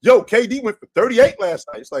night. Yo, KD went for 38 last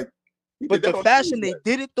night. It's like, but the fashion they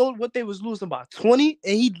did it though, what they was losing by 20,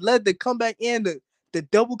 and he led the comeback and the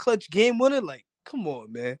double clutch game winner. Like, come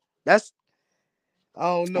on, man. That's I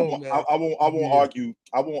don't know, man. I won't argue.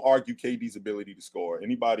 I won't argue KD's ability to score.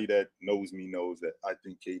 Anybody that knows me knows that I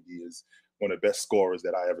think KD is one of the best scorers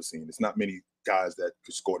that I ever seen. It's not many guys that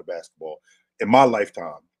could score the basketball in my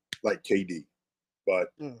lifetime like KD. But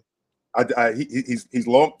he's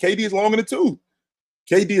long. KD is long in the tooth.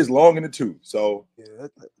 KD is long in the tooth. So yeah,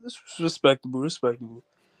 that's respectable.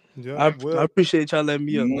 Yeah, I appreciate y'all letting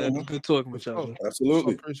me up, man. Good talking with y'all.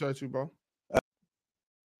 Absolutely, appreciate you, bro. Let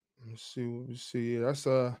me see. Yeah, that's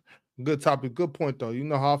a good topic. Good point, though. You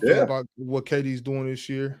know how I feel about what KD's doing this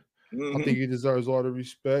year. I think he deserves all the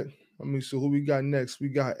respect. Let me see who we got next. We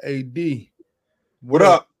got AD. What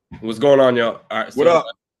up? What's going on, y'all? All right. So what up?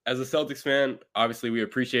 As a Celtics fan, obviously we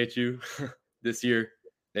appreciate you this year.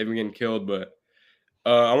 They've been getting killed, but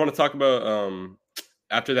I want to talk about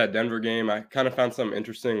after that Denver game. I kind of found something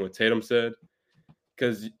interesting what Tatum said,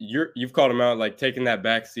 because you've called him out, like taking that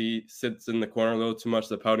back seat, sits in the corner a little too much,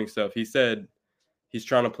 the pouting stuff. He said he's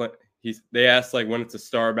trying to play. They asked like when it's a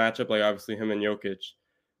star matchup, like obviously him and Jokic,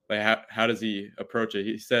 like how does he approach it?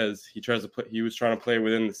 He says he tries to play. He was trying to play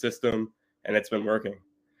within the system, and it's been working.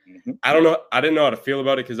 I don't know. I didn't know how to feel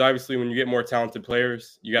about it, because obviously when you get more talented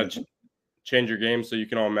players, you got to change your game so you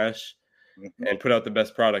can all mesh and put out the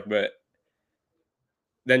best product. But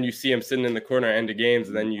then you see him sitting in the corner at end of games,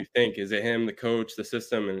 and then you think, is it him, the coach, the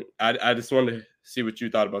system? And I just wanted to see what you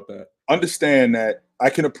thought about that. Understand that I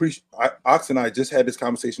can appreciate. Ox and I just had this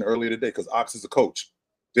conversation earlier today, because Ox is a coach.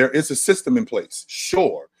 There is a system in place,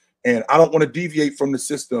 sure, and I don't want to deviate from the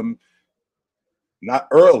system. Not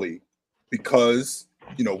early, because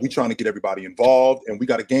we're trying to get everybody involved, and we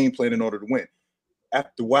got a game plan in order to win.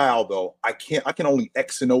 After a while, though, I can only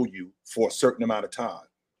X and O you for a certain amount of time.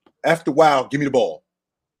 After a while, give me the ball.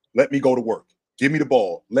 Let me go to work. Give me the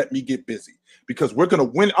ball. Let me get busy, because we're going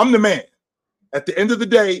to win. I'm the man. At the end of the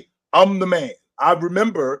day, I'm the man. I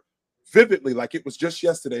remember vividly, like it was just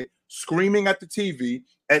yesterday, screaming at the TV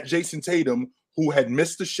at Jason Tatum, who had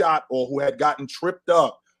missed a shot or who had gotten tripped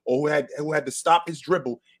up, or who had to stop his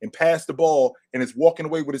dribble and pass the ball and is walking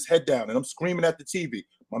away with his head down. And I'm screaming at the TV,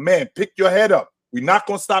 my man, pick your head up. We're not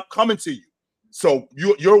going to stop coming to you. So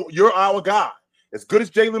you're our guy. As good as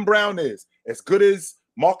Jaylen Brown is, as good as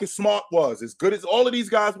Marcus Smart was, as good as all of these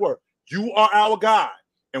guys were, you are our guy,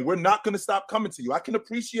 and we're not going to stop coming to you. I can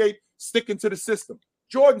appreciate sticking to the system.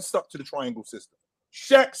 Jordan stuck to the triangle system.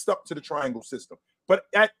 Shaq stuck to the triangle system. But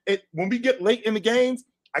when we get late in the games,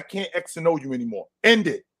 I can't X and O you anymore. End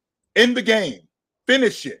it. End the game.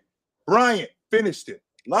 Finish it. Bryant finished it.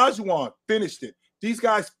 Lajuan finished it. These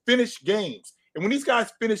guys finish games. And when these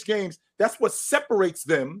guys finish games, that's what separates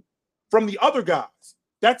them from the other guys.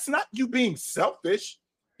 That's not you being selfish.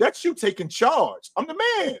 That's you taking charge. I'm the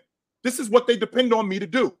man. This is what they depend on me to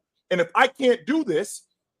do. And if I can't do this,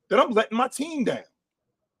 then I'm letting my team down.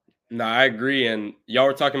 No, I agree. And y'all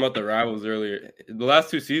were talking about the rivals earlier. The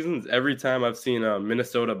last 2 seasons, every time I've seen a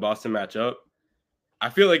Minnesota-Boston match up, I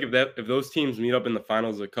feel like if those teams meet up in the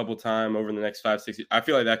finals a couple times over the next 5-6 years, I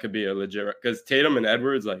feel like that could be a legit, because Tatum and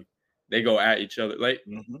Edwards, like, they go at each other. Like,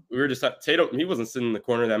 we were just Tatum, he wasn't sitting in the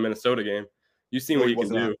corner of that Minnesota game. You've seen what he can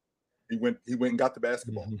do. He went and got the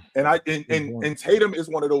basketball. And Tatum is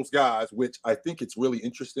one of those guys, which I think it's really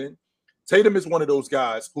interesting. Tatum is one of those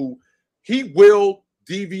guys who he will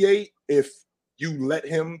deviate if you let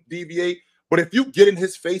him deviate. But if you get in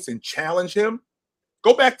his face and challenge him,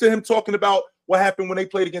 go back to him talking about what happened when they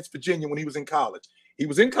played against Virginia when he was in college. He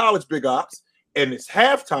was in college, Big Ox, and it's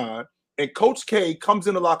halftime, and Coach K comes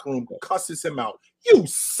in the locker room, cusses him out. You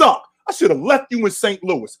suck. I should have left you in St.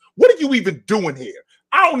 Louis. What are you even doing here?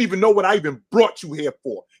 I don't even know what I even brought you here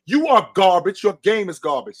for. You are garbage. Your game is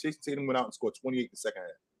garbage. Jason Tatum went out and scored 28 in the second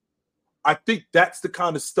half. I think that's the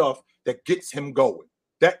kind of stuff that gets him going.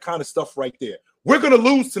 That kind of stuff right there. We're going to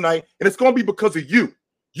lose tonight, and it's going to be because of you.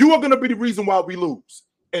 You are going to be the reason why we lose.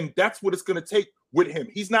 And that's what it's going to take with him.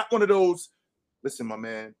 He's not one of those, listen, my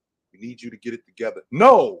man, we need you to get it together.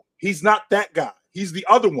 No, he's not that guy. He's the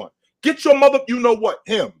other one. Get your mother, you know what,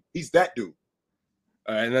 him. He's that dude.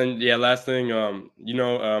 And then last thing,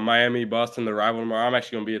 Miami, Boston, the rival tomorrow. I'm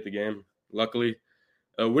actually gonna be at the game. Luckily,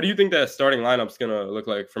 what do you think that starting lineup's gonna look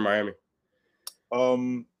like for Miami?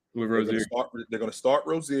 With Rozier, they're gonna start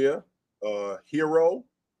Rozier, Hero.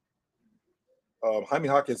 Jaime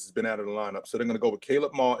Hawkins has been out of the lineup, so they're gonna go with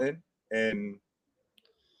Caleb Martin and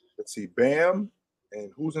let's see, Bam,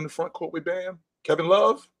 and who's in the front court with Bam? Kevin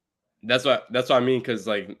Love. That's what I mean, because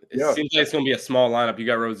like it seems like it's gonna be a small lineup. You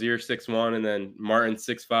got Rozier 6'1", and then Martin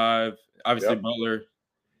 6'5". Obviously Butler.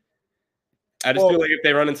 I just feel like if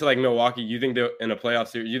they run into like Milwaukee, you think they're in a playoff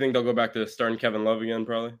series? You think they'll go back to starting Kevin Love again,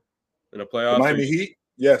 probably in a playoff? Miami Heat,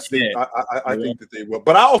 yes, I think that they will.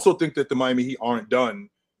 But I also think that the Miami Heat aren't done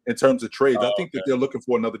in terms of trades. I think that they're looking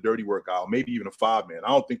for another dirty work guy, maybe even a 5-man. I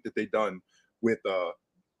don't think that they're done with. I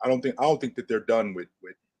don't think that they're done with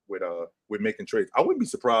making trades. I wouldn't be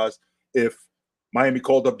surprised if Miami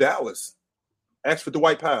called up Dallas, asked for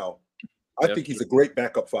Dwight Powell. I think he's a great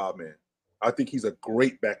backup 5-man. I think he's a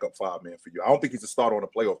great backup 5-man for you. I don't think he's a starter on a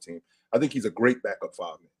playoff team. I think he's a great backup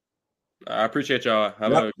 5-man. I appreciate y'all.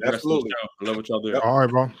 Absolutely. I love what y'all do. All right,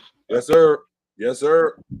 bro. Yes, sir. Yes,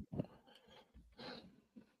 sir.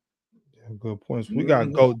 Yeah, good points. We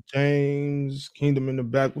got Goat James Kingdom in the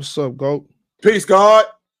back. What's up, Goat? Peace, God.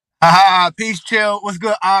 Peace, Chill. What's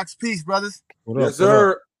good, Ox? Peace, brothers. What up? Yes,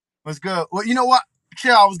 sir. What's good? Well, you know what,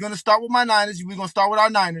 Chill, I was gonna start with my Niners. We're gonna start with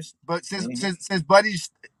our Niners, but since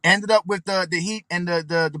Buddy's ended up with the Heat and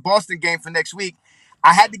the Boston game for next week,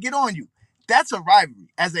 I had to get on you. That's a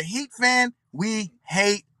rivalry. As a Heat fan, we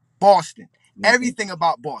hate Boston. Everything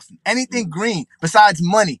about Boston, anything green besides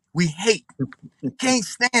money, we hate. Can't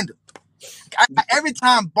stand them. Every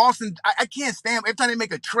time Boston, I can't stand them. Every time they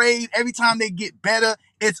make a trade, every time they get better,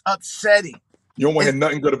 it's upsetting. You don't want to hear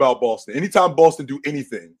nothing good about Boston. Anytime Boston do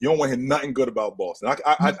anything, you don't want to hear nothing good about Boston.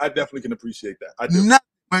 I definitely can appreciate that. I do.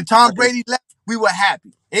 When Tom Brady left, we were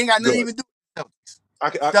happy. It ain't got nothing even to do with the Celtics.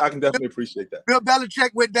 I can definitely appreciate that. Bill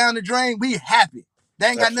Belichick went down the drain. We happy. They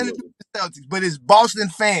ain't got nothing to do with the Celtics. But it's Boston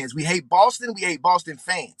fans. We hate Boston. We hate Boston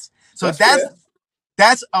fans. So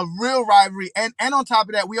that's a real rivalry. And on top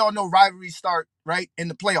of that, we all know rivalries start right in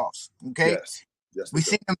the playoffs. Okay. Yes. We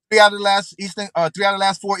seen them 3 out of the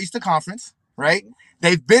last 4 Eastern Conference. Right?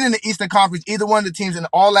 They've been in the Eastern Conference, either one of the teams in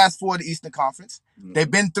all last 4 of the Eastern Conference.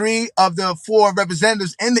 They've been 3 of the 4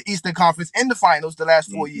 representatives in the Eastern Conference in the finals the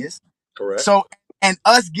last 4 years. Correct. So, and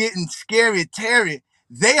us getting scary, Terry,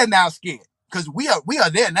 they are now scared because we are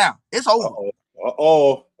there now. It's over.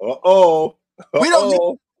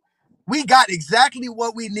 We got exactly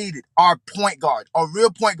what we needed. Our point guard, a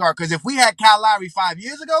real point guard. Because if we had Kyle Lowry 5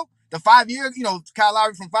 years ago, Kyle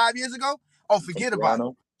Lowry from 5 years ago, forget about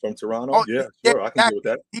it. From Toronto? Sure. I can deal with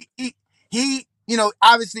that. He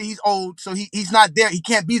obviously he's old, so he's not there. He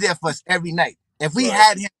can't be there for us every night. If we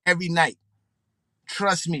had him every night,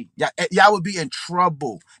 trust me, y'all would be in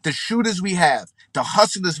trouble. The shooters we have, the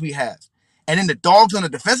hustlers we have, and then the dogs on the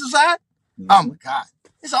defensive side, oh my God,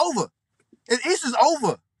 it's over. The East is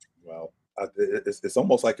over. Well, it's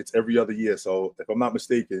almost like it's every other year. So if I'm not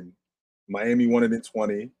mistaken, Miami won it in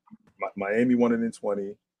 20. Miami won it in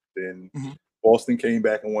 20. Then Boston came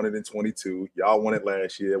back and won it in 22. Y'all won it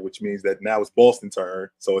last year, which means that now it's Boston's turn.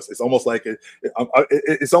 So it's almost like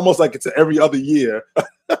it's almost like it's every other year.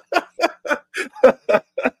 You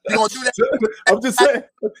gonna do that? I'm just saying.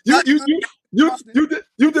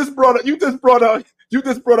 You just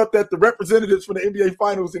brought up that the representatives from the NBA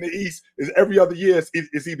Finals in the East is every other year.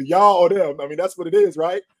 It's either y'all or them. I mean, that's what it is,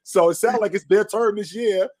 right? So it sounds like it's their turn this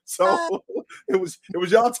year. So it was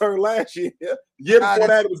y'all turn last year. Year before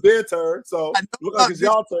that, it was their turn. So it looks like it's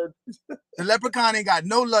y'all turn. The Leprechaun ain't got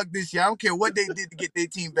no luck this year. I don't care what they did to get their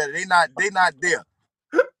team better. They not there.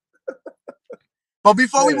 But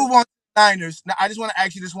before we move on to the Niners, now I just want to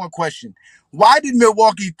ask you this one question. Why did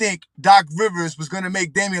Milwaukee think Doc Rivers was going to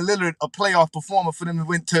make Damian Lillard a playoff performer for them to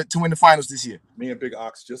win the finals this year? Me and Big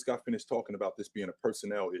Ox just got finished talking about this being a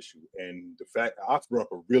personnel issue, and the fact Ox brought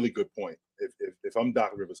up a really good point. If I'm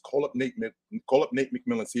Doc Rivers, call up Nate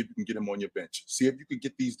McMillan, see if you can get him on your bench. See if you can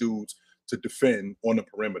get these dudes to defend on the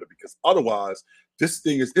perimeter, because otherwise, this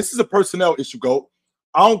is a personnel issue.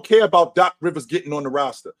 I don't care about Doc Rivers getting on the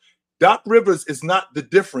roster. Doc Rivers is not the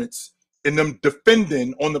difference in them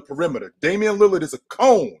defending on the perimeter. Damian Lillard is a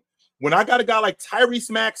cone. When I got a guy like Tyrese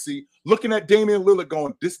Maxey looking at Damian Lillard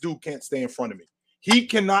going, this dude can't stay in front of me. He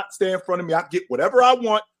cannot stay in front of me. I get whatever I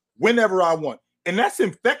want, whenever I want. And that's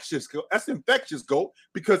infectious. That's infectious,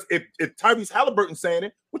 because if Tyrese Halliburton's saying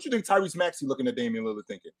it, what you think Tyrese Maxey looking at Damian Lillard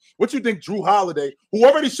thinking? What you think Drew Holiday, who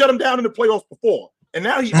already shut him down in the playoffs before, and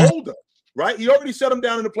now he's older, right? He already shut him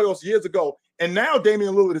down in the playoffs years ago, And now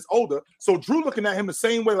Damian Lillard is older. So Drew looking at him the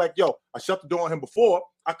same way, like, yo, I shut the door on him before.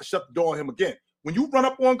 I could shut the door on him again. When you run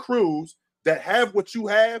up on crews that have what you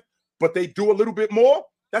have, but they do a little bit more,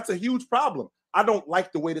 that's a huge problem. I don't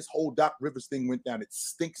like the way this whole Doc Rivers thing went down. It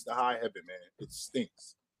stinks to high heaven, man. It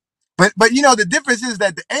stinks. But you know, the difference is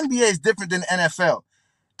that the NBA is different than the NFL.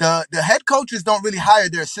 The head coaches don't really hire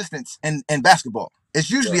their assistants in basketball. It's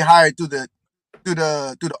usually hired through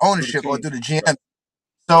the ownership or through the GM. Right.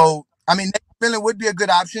 So I mean, Nate McMillan would be a good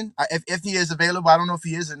option if he is available. I don't know if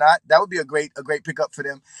he is or not. That would be a great pickup for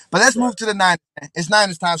them. But let's move to the Niners. It's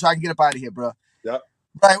Niners time, so I can get up out of here, bro. Yep.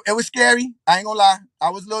 Right, it was scary. I ain't gonna lie. I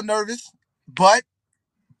was a little nervous, but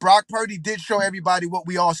Brock Purdy did show everybody what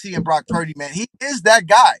we all see in Brock Purdy, man. He is that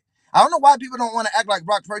guy. I don't know why people don't want to act like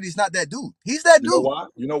Brock Purdy's not that dude. He's that dude. You know why?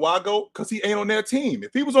 You know why, Go? Because he ain't on their team.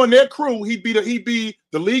 If he was on their crew, he'd be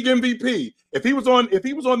the league MVP. If he was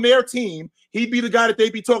on their team, he'd be the guy that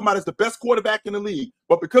they'd be talking about as the best quarterback in the league.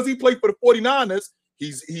 But because he played for the 49ers,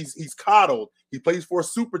 he's coddled. He plays for a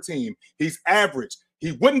super team. He's average.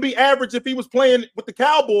 He wouldn't be average if he was playing with the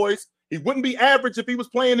Cowboys. He wouldn't be average if he was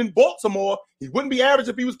playing in Baltimore. He wouldn't be average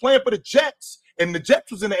if he was playing for the Jets, and the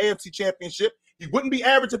Jets was in the AFC Championship. He wouldn't be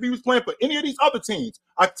average if he was playing for any of these other teams.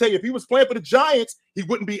 I can tell you, if he was playing for the Giants, he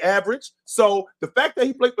wouldn't be average. So the fact that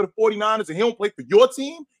he played for the 49ers and he don't play for your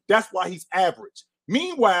team, that's why he's average.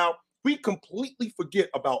 Meanwhile, we completely forget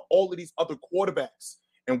about all of these other quarterbacks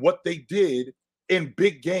and what they did in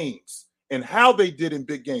big games and how they did in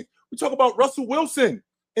big games. We talk about Russell Wilson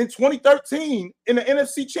in 2013 in the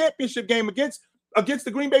NFC Championship game against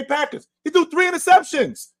the Green Bay Packers. He threw 3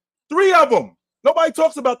 interceptions, 3 of them. Nobody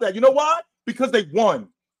talks about that. You know why? Because they won.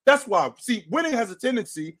 That's why. See, winning has a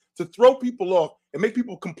tendency to throw people off and make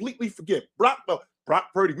people completely forget. Brock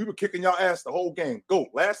Purdy, we were kicking y'all ass the whole game. Go.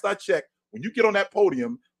 Last I checked, when you get on that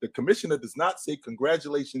podium, the commissioner does not say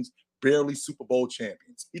congratulations, barely Super Bowl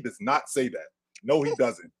champions. He does not say that. No, he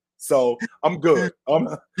doesn't. So I'm good. I'm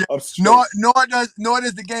straight. Nor does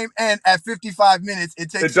the game end at 55 minutes.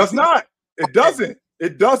 It does not. It doesn't.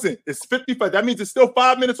 It doesn't. It's 55. That means it's still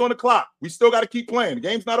 5 minutes on the clock. We still got to keep playing. The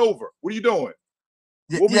game's not over. What are you doing?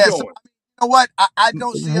 What we doing? So, you know what? I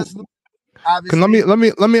don't see us. Obviously.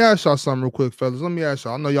 Let me ask y'all something real quick, fellas. Let me ask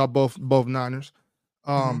y'all. I know y'all both Niners.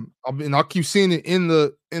 I'll keep seeing it in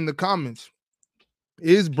the comments.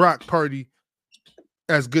 Is Brock Purdy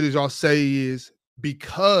as good as y'all say he is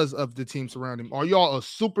because of the team surrounding him? Are y'all a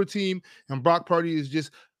super team and Brock Purdy is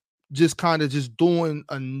just kind of just doing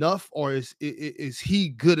enough, or is he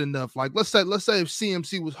good enough? Like let's say if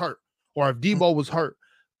CMC was hurt or if Debo was hurt,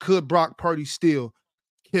 could Brock Purdy still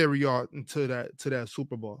carry y'all into that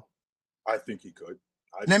Super Bowl? I think he could.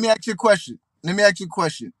 Let me ask you a question.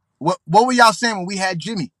 What were y'all saying when we had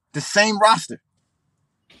Jimmy? The same roster.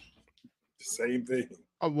 The same thing.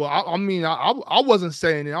 Well, I wasn't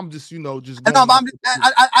saying it. I'm just just. I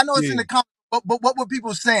know it's in the comments, but what were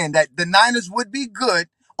people saying? That the Niners would be good,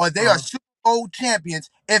 or they are Super Bowl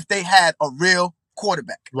champions if they had a real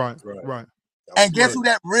quarterback. Right. And guess who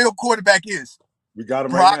that real quarterback is? We got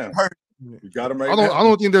him right now. Purdy. We got him right now. I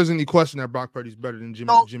don't think there's any question that Brock Purdy's better than Jimmy.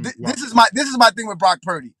 So Jimmy. This is my thing with Brock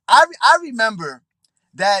Purdy. I remember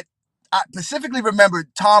that. I specifically remember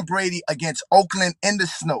Tom Brady against Oakland in the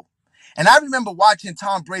snow. And I remember watching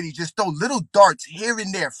Tom Brady just throw little darts here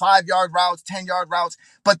and there, 5-yard routes, 10-yard routes,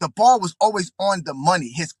 but the ball was always on the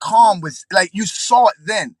money. His calm was like, you saw it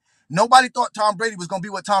then. Nobody thought Tom Brady was going to be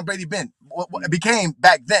what Tom Brady became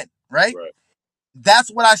back then, right?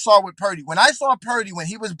 That's what I saw with Purdy. When I saw Purdy, when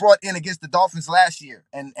he was brought in against the Dolphins last year,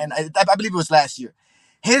 and I believe it was last year,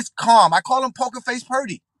 his calm, I call him poker face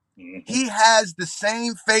Purdy. He has the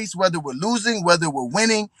same face, whether we're losing, whether we're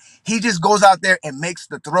winning. He just goes out there and makes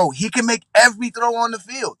the throw. He can make every throw on the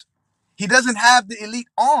field. He doesn't have the elite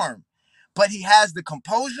arm, but he has the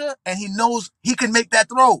composure, and he knows he can make that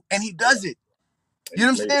throw, and he does it. You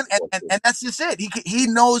know what I'm saying? And that's just it. He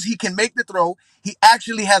knows he can make the throw. He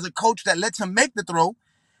actually has a coach that lets him make the throw,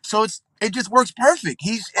 so it just works perfect.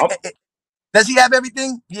 Does he have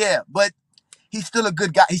everything? Yeah, but he's still a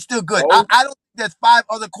good guy. He's still good. I don't think there's 5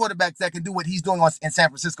 other quarterbacks that can do what he's doing in San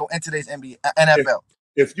Francisco in today's NFL.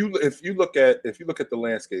 If you look at the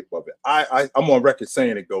landscape of it, I'm on record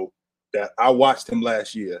saying it, that I watched him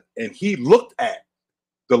last year and he looked at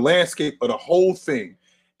the landscape of the whole thing,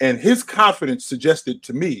 and his confidence suggested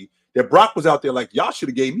to me that Brock was out there like, y'all should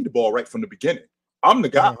have gave me the ball right from the beginning. I'm the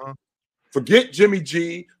guy. Forget Jimmy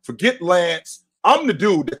G, forget Lance. I'm the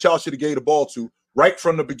dude that y'all should have gave the ball to right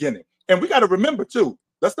from the beginning. And we got to remember too.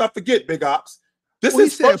 Let's not forget, Big Ops. This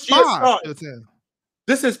is first year starting.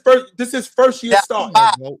 This is first year starting.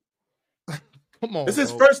 Come on. This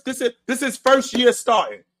is first year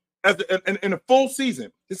starting. in a full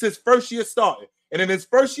season. This is his first year starting. And in his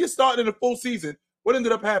first year starting in a full season, what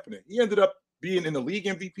ended up happening? He ended up being in the league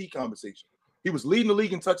MVP conversation. He was leading the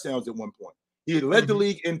league in touchdowns at one point. He had led the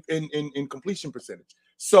league in completion percentage.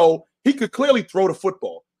 So he could clearly throw the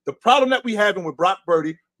football. The problem that we having with Brock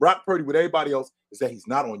Purdy with everybody else is that he's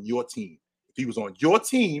not on your team. If he was on your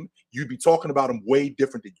team, you'd be talking about him way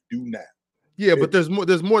different than you do now. Yeah, but there's more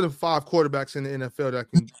than 5 quarterbacks in the NFL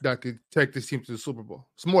that could take this team to the Super Bowl.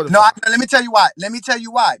 It's more than five. Let me tell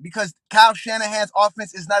you why. Because Kyle Shanahan's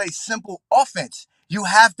offense is not a simple offense. You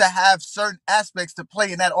have to have certain aspects to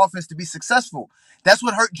play in that offense to be successful. That's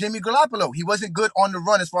what hurt Jimmy Garoppolo. He wasn't good on the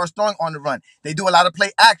run as far as throwing on the run. They do a lot of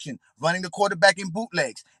play action, running the quarterback in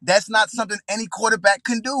bootlegs. That's not something any quarterback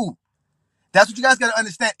can do. That's what you guys got to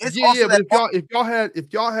understand. It's also but if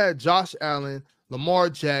y'all had Josh Allen, Lamar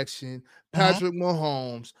Jackson, Patrick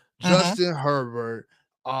Mahomes, Justin Herbert,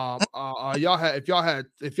 if y'all had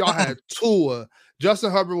Tua,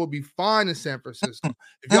 Justin Herbert would be fine in San Francisco.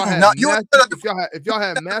 If y'all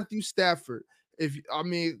had Matthew Stafford,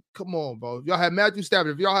 come on, bro. If y'all had Matthew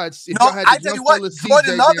Stafford, I tell you what,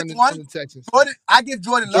 Jordan Love is one. I give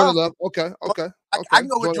Jordan Love. Okay. I can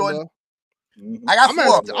go with Jordan. I got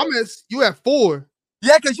 4. You have 4.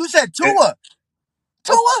 Yeah, because you said Tua.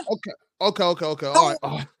 Okay. All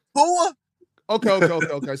right. Tua.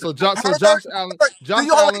 Okay. So Josh Allen,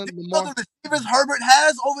 Lamar. The receivers Herbert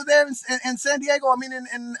has over there in San Diego. On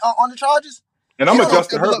the Chargers. And I'm a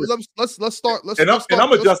Justin Herbert. Let's start.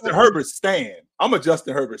 I'm a Justin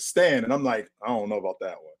Herbert stan. And I'm like, I don't know about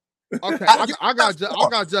that one. Okay, I got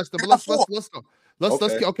Justin. But let's go. Let's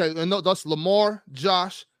get okay. And that's Lamar,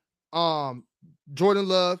 Josh, Jordan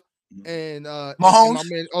Love, and Mahomes. And my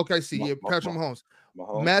man, Patrick Mahomes.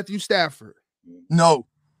 Matthew Stafford. No.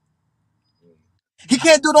 He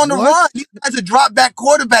can't do it on the run. These guys are drop back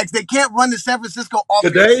quarterbacks. They can't run the San Francisco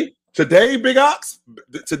offense. Today, Big Ox,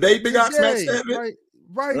 Matt Stafford.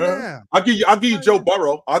 Right now. I'll give you Joe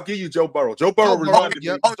Burrow. Joe Burrow reminded me.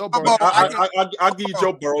 I'll give you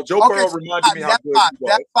Joe Burrow. Joe Burrow reminded me how good he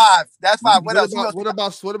was. That's 5. What else?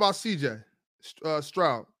 What about CJ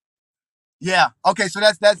Stroud? Yeah. Okay. So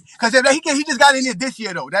that's because he just got in here this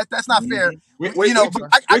year though. That's not fair. Wait till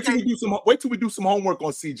we do some homework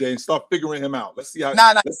on CJ and start figuring him out. Let's see how.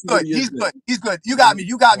 Good. He's good. You got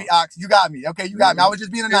me, Ox. You got me. Okay, you got me. I was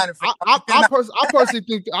just being a Niner fan. I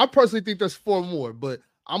personally think there's 4 more, but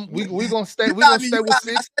we gonna stay. We gonna stay with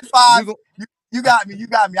 6. 5. You got me.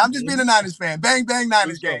 I'm just being a Niners fan. Bang bang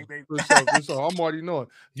Niners gang, baby. For sure. I'm already knowing.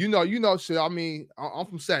 You know shit. I mean, I'm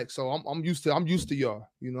from Sac, so I'm used to y'all. I'm used to y'all.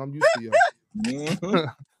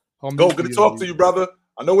 Go, good to talk to you, brother.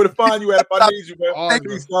 I know where to find you at if I need you, man.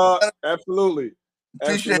 Peace, God. Absolutely.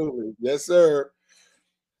 Yes, sir.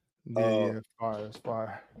 Yeah,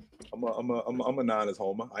 fire. I'm a Niners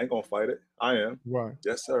homer. I ain't gonna fight it. I am. Right.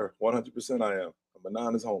 Yes, sir. 100% I am. I'm a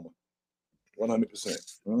Niners homer.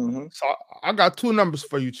 100%. So I got 2 numbers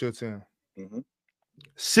for you, Chill Town.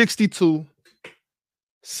 62,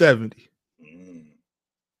 70.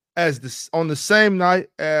 On the same night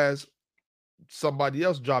as somebody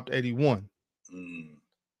else dropped 81.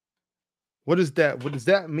 What is that? Does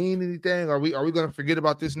that mean anything? Are we going to forget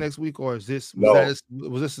about this next week, or was this a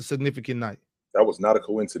significant night? That was not a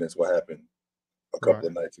coincidence. What happened a couple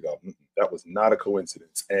of nights ago? That was not a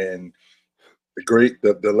coincidence. And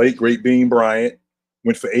the late great Bean Bryant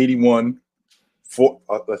went for 81.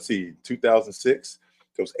 2006.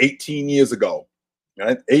 It was 18 years ago.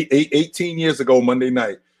 Right? 18 years ago, Monday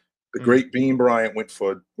night, the great Bean Bryant went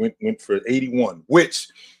for 81. Which,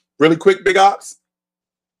 really quick, Big Ops.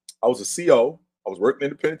 I was a CO. I was working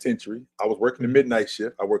in the penitentiary. I was working the midnight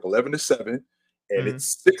shift. I work 11 to 7, and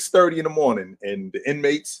it's 6:30 in the morning, and the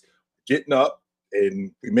inmates getting up,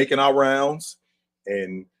 and we're making our rounds,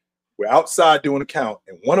 and we're outside doing a count,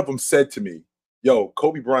 and one of them said to me, "Yo,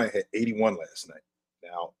 Kobe Bryant had 81 last night."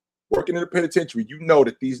 Now, working in the penitentiary, you know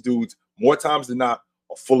that these dudes, more times than not,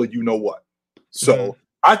 are full of you know what. So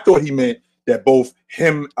I thought he meant that both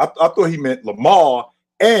him, I thought he meant Lamar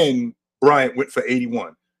and Bryant went for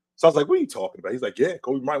 81. So I was like, what are you talking about? He's like, yeah,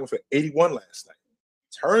 Kobe Bryant went for 81 last night.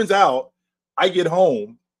 Turns out I get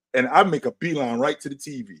home and I make a beeline right to the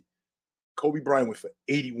TV. Kobe Bryant went for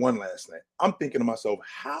 81 last night. I'm thinking to myself,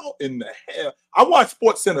 how in the hell? I watched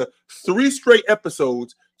SportsCenter 3 straight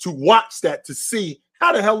episodes to watch that to see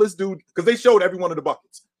how the hell this dude, because they showed every one of the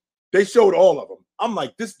buckets. They showed all of them. I'm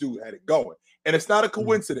like, this dude had it going. And it's not a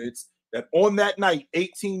coincidence that on that night,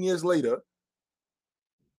 18 years later,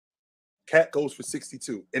 Cat goes for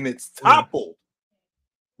 62. And it's toppled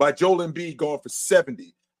by Joel Embiid going for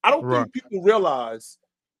 70. I don't think people realize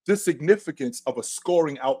the significance of a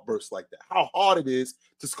scoring outburst like that. How hard it is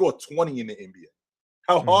to score 20 in the NBA.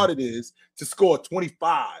 How hard it is to score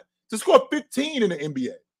 25, to score 15 in the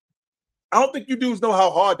NBA. I don't think you dudes know how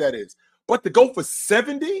hard that is. But to go for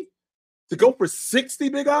 70, to go for 60,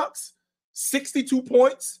 Big Ox, 62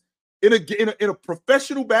 points in a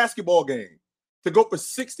professional basketball game, to go for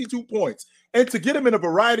 62 points and to get them in a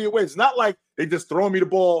variety of ways. It's not like they just throw me the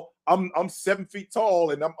ball. I'm 7 feet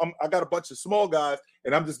tall and I got a bunch of small guys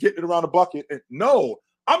and I'm just getting it around the bucket. And no,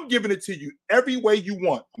 I'm giving it to you every way you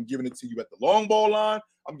want. I'm giving it to you at the long ball line.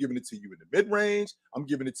 I'm giving it to you in the mid-range. I'm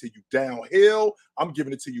giving it to you downhill. I'm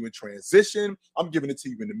giving it to you in transition. I'm giving it to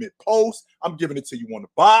you in the mid-post. I'm giving it to you on the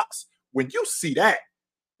box. When you see that,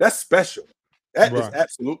 that's special. That is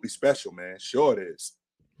absolutely special, man. Sure it is.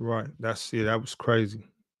 Right. That was crazy.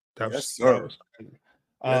 That was crazy.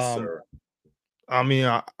 Yes, sir. I mean,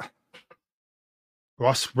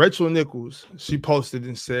 Rachel Nichols, she posted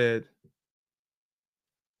and said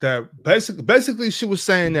that basically she was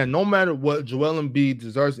saying that no matter what, Joel Embiid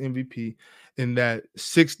deserves MVP, and that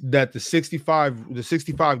the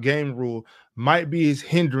 65 game rule might be his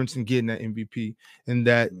hindrance in getting that MVP, and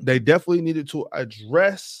that they definitely needed to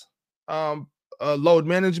address load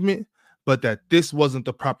management, but that this wasn't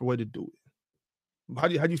the proper way to do it. How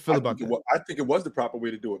do you feel about that? I think it was the proper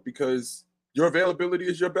way to do it because your availability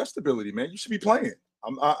is your best ability, man. You should be playing.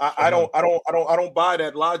 I don't buy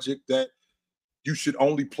that logic that you should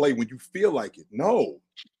only play when you feel like it. No,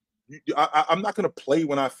 I'm not going to play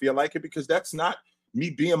when I feel like it because that's not me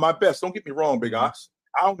being my best. Don't get me wrong, Big Ox.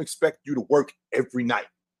 I don't expect you to work every night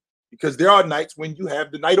because there are nights when you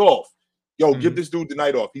have the night off. Yo, give this dude the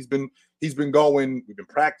night off. He's been going. We've been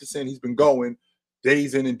practicing. He's been going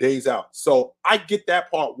days in and days out. So I get that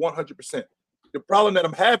part 100%. The problem that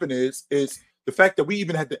I'm having is the fact that we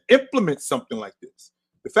even had to implement something like this.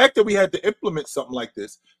 The fact that we had to implement something like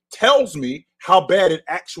this tells me how bad it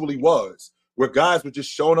actually was, where guys were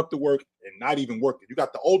just showing up to work and not even working. You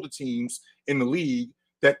got the older teams in the league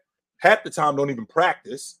that half the time don't even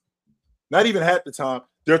practice. Not even half the time.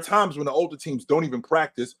 There are times when the older teams don't even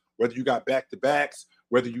practice, whether you got back-to-backs,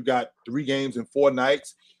 whether you got 3 games in 4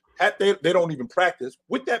 nights. They don't even practice.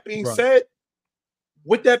 With that being said,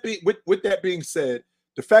 the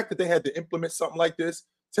fact that they had to implement something like this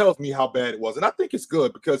tells me how bad it was. And I think it's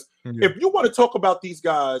good because if you want to talk about these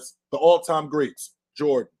guys, the all-time greats,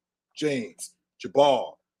 Jordan, James,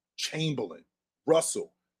 Jabbar, Chamberlain,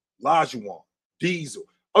 Russell, Olajuwon, Diesel,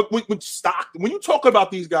 when you talk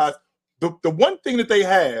about these guys, the one thing that they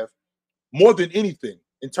have more than anything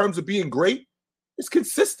in terms of being great is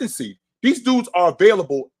consistency. These dudes are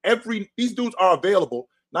available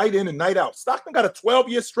night in and night out. Stockton got a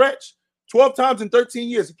 12-year stretch, 12 times in 13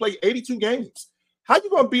 years. He played 82 games. How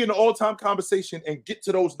you going to be in the all-time conversation and get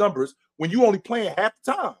to those numbers when you only playing half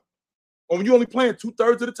the time? Or when you only playing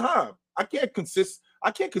 2/3 of the time? I can't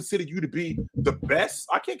consider you to be the best.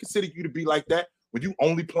 I can't consider you to be like that when you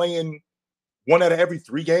only playing 1 out of every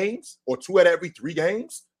 3 games or 2 out of every 3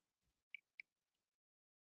 games.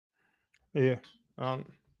 Yeah. I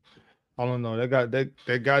don't know. They got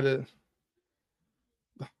to.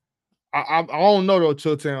 I don't know though,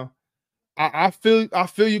 Chilltown. I feel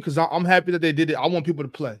you because I'm happy that they did it. I want people to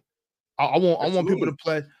play. I want people to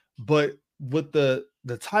play, but with the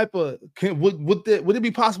type of would it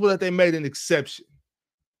be possible that they made an exception?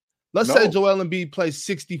 Let's say Joel Embiid plays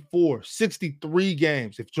 63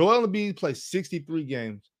 games. If Joel Embiid plays 63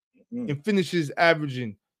 games and finishes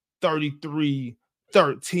averaging 33,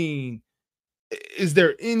 13, is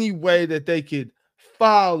there any way that they could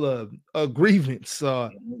file a grievance,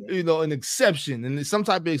 an exception and some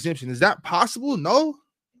type of exemption? Is that possible? No.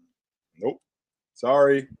 Nope.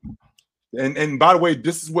 Sorry. And by the way,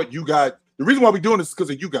 this is what you got. The reason why we're doing this is because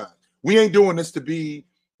of you guys. We ain't doing this to be.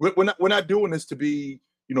 We're not doing this to be,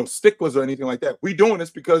 sticklers or anything like that. We're doing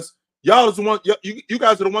this because y'all is the one. You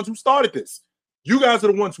guys are the ones who started this. You guys are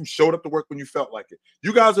the ones who showed up to work when you felt like it.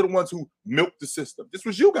 You guys are the ones who milked the system. This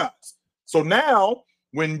was you guys. So now,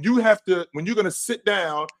 when you're going to sit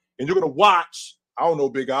down and you're going to watch, I don't know,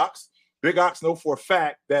 Big Ox. Big Ox know for a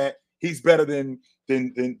fact that he's better than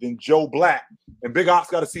Joe Black. And Big Ox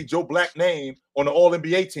got to see Joe Black name on the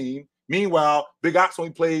All-NBA team. Meanwhile, Big Ox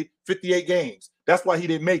only played 58 games. That's why he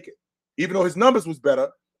didn't make it. Even though his numbers was better,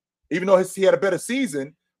 even though he had a better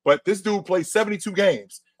season, but this dude played 72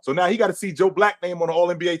 games. So now he got to see Joe Black name on the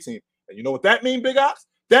All-NBA team. And you know what that means, Big Ox?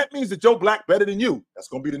 That means that Joe Black better than you. That's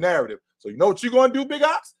going to be the narrative. So you know what you're going to do, Big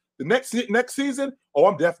Ox? The next season,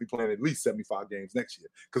 I'm definitely playing at least 75 games next year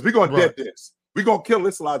because we're going to dead this. We're going to kill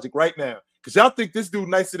this logic right now because y'all think this dude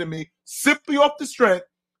nicer than me simply off the strength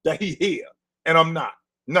that he here, and I'm not.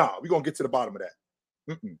 Nah, we're going to get to the bottom of that.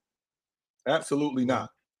 Mm-mm. Absolutely not.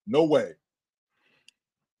 No way.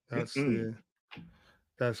 That's Mm-mm. yeah.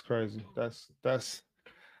 That's crazy. That's.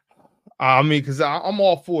 I mean, because I'm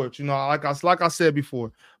all for it. You know, like I said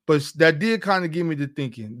before, but that did kind of get me to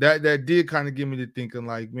thinking. That did kind of get me to thinking.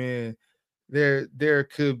 Like, man, there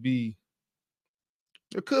could be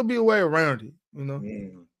a way around it. You know,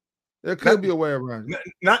 Mm. there could Not, be a way around it.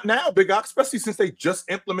 not now, Big Ox, especially since they just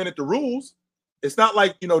implemented the rules. It's not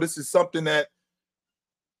like, this is something that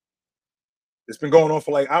it's been going on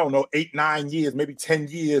for like, I don't know, 8, 9 years, maybe 10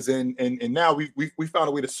 years. And now we found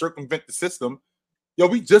a way to circumvent the system. Yo,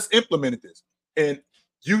 we just implemented this. And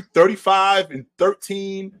you 35 and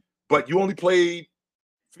 13, but you only played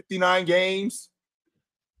 59 games.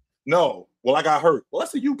 No. Well, I got hurt. Well,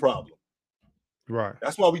 that's a you problem. Right.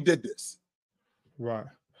 That's why we did this. Right.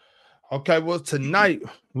 Okay. Well, tonight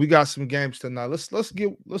we got some games tonight. Let's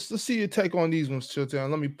see your take on these ones, Chilton.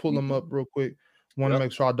 Let me pull them up real quick. Want to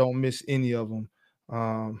make sure I don't miss any of them.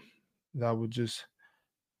 That would just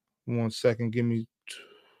 1 second. Give me.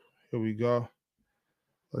 Here we go.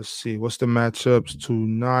 Let's see. What's the matchups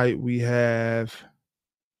tonight? We have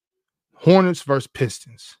Hornets versus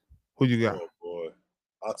Pistons. Who you got? Oh boy,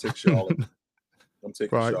 I'll take Charlotte. I'm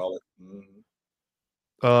taking Charlotte.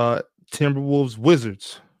 Timberwolves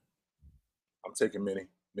Wizards. I'm taking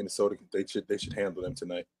Minnesota. They should handle them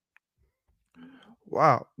tonight.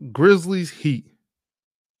 Wow. Grizzlies Heat.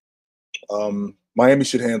 Miami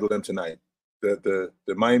should handle them tonight. The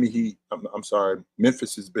Miami Heat. I'm sorry.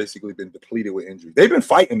 Memphis has basically been depleted with injury. They've been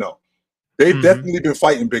fighting though. They've definitely been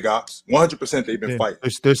fighting, Big Ops. 100%. They've been fighting.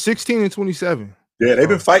 They're 16 and 27. Yeah, they've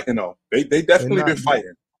been fighting though. They definitely been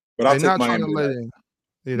fighting. But I'll take Miami.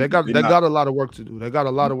 Yeah, they got a lot of work to do. They got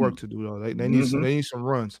a lot of work to do though. They need some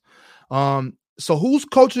runs. So who's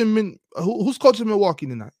coaching Milwaukee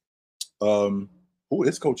tonight? Who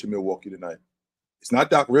is coaching Milwaukee tonight? It's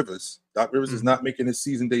not Doc Rivers. Doc Rivers is not making his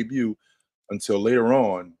season debut until later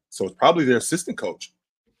on. So it's probably their assistant coach.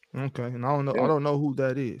 Okay, and I don't know who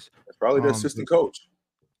that is. It's probably their assistant coach.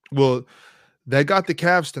 Well, they got the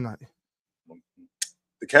Cavs tonight.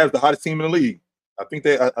 The Cavs, the hottest team in the league. I think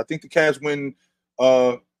the Cavs win.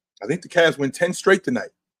 I think the Cavs win 10 straight tonight.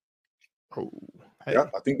 Oh, hey. Yeah,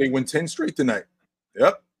 I think they win 10 straight tonight.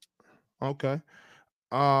 Yep. Okay.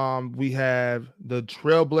 We have the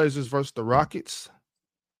Trailblazers versus the Rockets.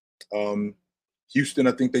 Houston,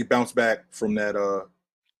 I think they bounced back from that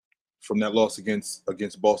loss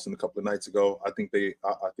against Boston a couple of nights ago. I think they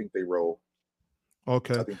roll.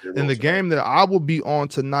 Okay. In the game that I will be on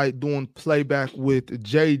tonight doing playback with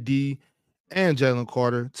JD and Jalen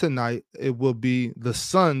Carter tonight, it will be the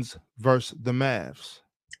Suns versus the Mavs.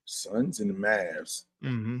 Suns and the Mavs.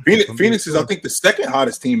 Mm-hmm. Phoenix is, I think, the second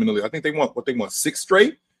hottest team in the league. I think they won 6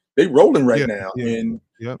 straight. They rolling right now. Yeah. And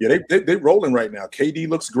they rolling right now. KD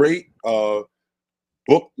looks great.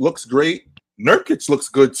 Book looks great. Nurkic looks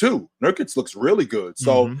good too. Nurkic looks really good.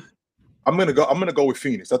 So I'm gonna go with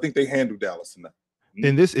Phoenix. I think they handle Dallas tonight.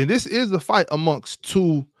 And this is a fight amongst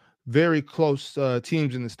two very close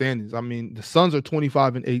teams in the standings. I mean, the Suns are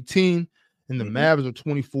 25 and 18, and the Mavs are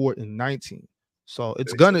 24 and 19. So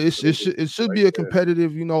it should be a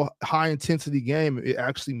competitive, high intensity game. It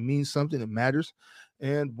actually means something. It matters.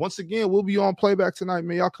 And once again, we'll be on playback tonight,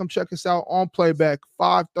 man. Y'all come check us out on playback,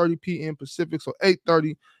 5:30 p.m. Pacific, so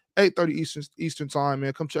 8:30 Eastern time,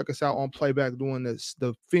 man. Come check us out on playback doing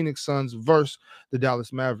the Phoenix Suns versus the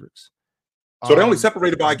Dallas Mavericks. So they only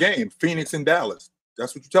separated by a game, Phoenix and Dallas.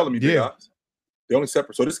 That's what you're telling me, guys. They only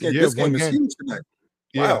separate. So this game is huge tonight.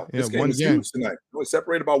 Wow, this game is huge tonight. They're only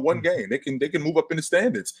separated by one game. They can move up in the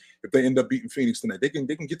standings if they end up beating Phoenix tonight. They can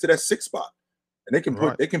get to that 6th spot, and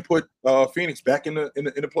they can put Phoenix back in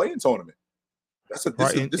the play-in tournament. This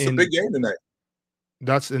is a big game tonight.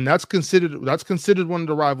 That's considered one of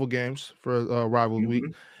the rival games for rival week.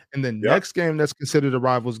 And the next game that's considered a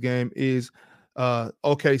rivals game is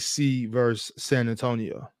OKC versus San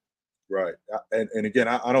Antonio. Right. And again,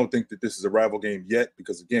 I don't think that this is a rival game yet,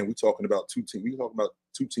 because again, we're talking about two teams. We're talking about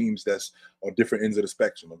two teams that's on different ends of the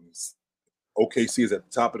spectrum. I mean, OKC is at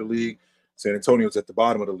the top of the league. San Antonio is at the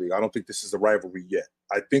bottom of the league. I don't think this is a rivalry yet.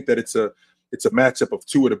 I think that it's a matchup of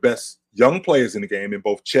two of the best young players in the game in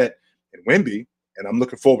both Chet and Wemby, and I'm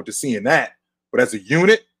looking forward to seeing that. But as a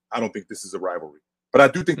unit, I don't think this is a rivalry. But I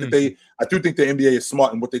do think that the NBA is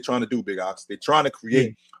smart in what they're trying to do, Big Ox. They're trying to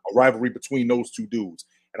create a rivalry between those two dudes.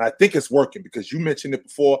 And I think it's working, because you mentioned it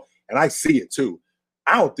before, and I see it too.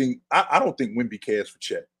 I don't think Wemby cares for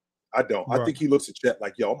Chet. I don't. Right. I think he looks at Chet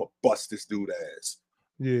like, yo, I'm gonna bust this dude ass.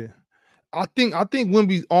 Yeah. I think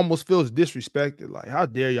Wemby almost feels disrespected. Like, how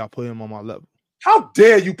dare y'all put him on my level? How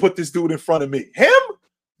dare you put this dude in front of me? Him?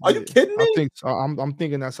 Are you kidding me? I'm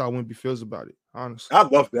thinking that's how Wemby feels about it. Honestly, I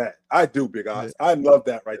love that. I do, Big Ox. I love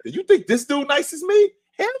that right there. You think this dude nice as me?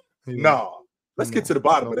 Him? Yeah. Nah. Let's get to the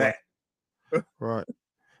bottom of that. Right.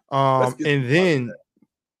 And then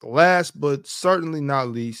last but certainly not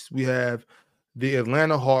least, we have the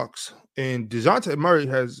Atlanta Hawks, and DeJounte Murray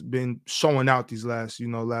has been showing out these last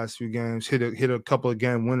few games. Hit a couple of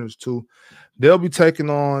game winners too. They'll be taking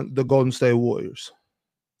on the Golden State Warriors.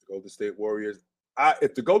 Golden State Warriors.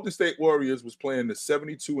 If the Golden State Warriors was playing the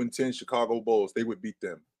 72-10 Chicago Bulls, they would beat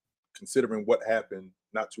them, considering what happened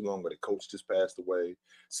not too long ago. The coach just passed away.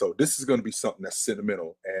 So this is going to be something that's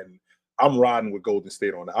sentimental, and I'm riding with Golden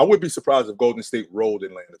State on that. I would be surprised if Golden State rolled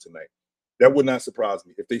Atlanta tonight. That would not surprise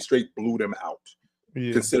me if they straight blew them out,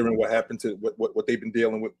 considering what happened to what they've been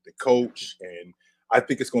dealing with the coach. And I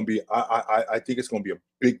think it's going to be I think it's going to be a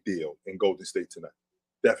big deal in Golden State tonight.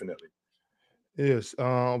 Definitely. Yes.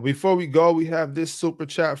 Before we go, we have this super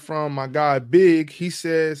chat from my guy Big. He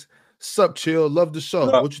says, "Sup, Chill. Love the show.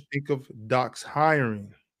 What you think of Doc's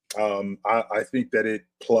hiring?" I think that it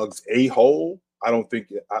plugs a hole. I don't think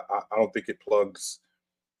it plugs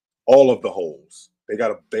all of the holes. They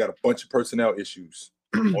got a bunch of personnel issues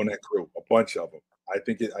on that crew, a bunch of them. I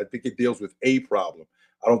think it deals with a problem.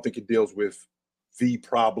 I don't think it deals with the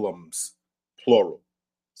problems, plural.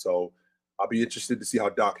 So I'll be interested to see how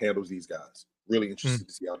Doc handles these guys. Really interested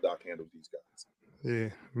to see how Doc handles these guys. Yeah,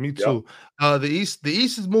 me too. Yep. The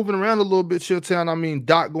East is moving around a little bit, Chilltown. I mean,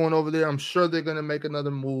 Doc going over there. I'm sure they're gonna make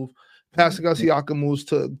another move. Pascal Siakam moves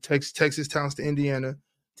to Texas Towns to Indiana.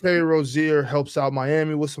 Terry Rozier helps out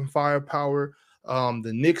Miami with some firepower.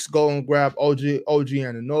 The Knicks go and grab OG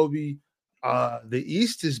Anunoby. The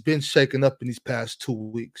East has been shaken up in these past 2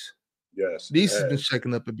 weeks. Yes, the East has been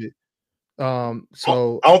shaken up a bit.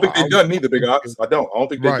 So I don't think they've done neither, Big Ox. I don't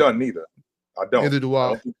think they've done neither. I don't. Neither do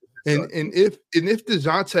I. And if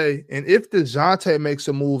DeJounte makes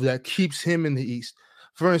a move that keeps him in the East,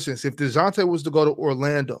 for instance, if DeJounte was to go to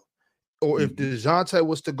Orlando, or if DeJounte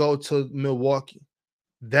was to go to Milwaukee,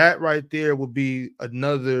 that right there would be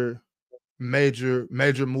another major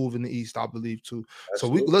move in the East, I believe too.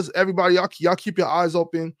 Absolutely. So let's everybody, y'all keep your eyes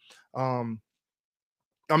open.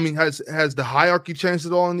 I mean, has the hierarchy changed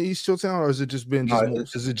at all in the East Chilltown, or has it just been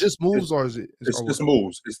moves? Is it just moves, or is it? It's just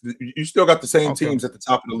moves. You still got the same teams at the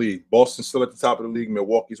top of the league. Boston's still at the top of the league.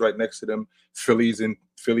 Milwaukee's right next to them. Philly's in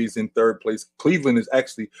third place. Cleveland is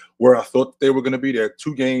actually where I thought they were going to be. They're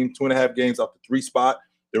 2.5 games off the 3 spot.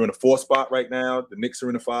 They're in the 4 spot right now. The Knicks are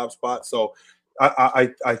in the 5 spot. So I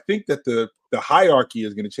think that the hierarchy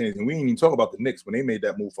is going to change. And we didn't even talk about the Knicks when they made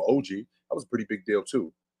that move for OG. That was a pretty big deal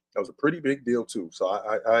too. So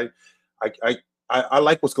I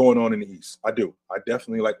like what's going on in the East. I do. I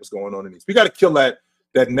definitely like what's going on in the East. We got to kill that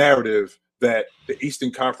narrative that the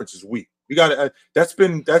Eastern Conference is weak. We got to. That's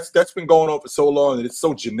been going on for so long, and it's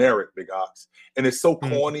so generic, Big Ox, and it's so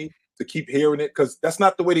corny to keep hearing it because that's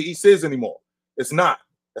not the way the East is anymore. It's not.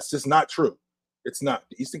 That's just not true. It's not.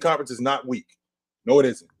 The Eastern Conference is not weak. No, it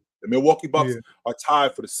isn't. The Milwaukee Bucks are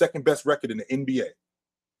tied for the second best record in the NBA.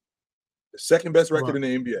 The second best record in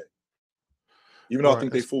the NBA. Even though I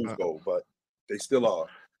think they fools gold, but they still are.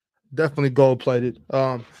 Definitely gold-plated.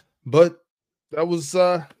 But that's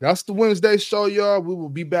the Wednesday show, y'all. We will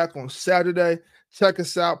be back on Saturday. Check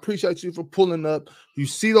us out. Appreciate you for pulling up. You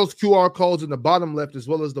see those QR codes in the bottom left as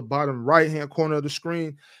well as the bottom right-hand corner of the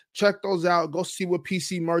screen. Check those out. Go see what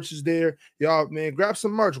PC merch is there. Y'all, man, grab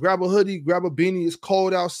some merch. Grab a hoodie. Grab a beanie. It's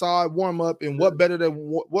cold outside. Warm up. And what better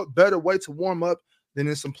way to warm up than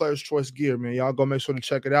in some Players' Choice gear, man. Y'all go make sure to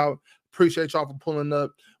check it out. Appreciate y'all for pulling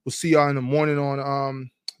up. We'll see y'all in the morning on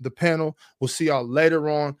the panel. We'll see y'all later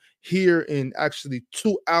on here in actually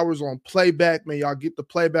 2 hours on playback. Man, y'all get the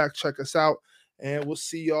playback. Check us out. And we'll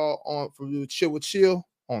see y'all on for Chill with Chill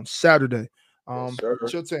on Saturday.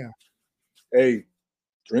 Chilltown. Hey,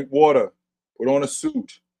 drink water. Put on a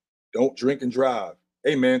suit. Don't drink and drive.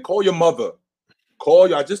 Hey, man, call your mother.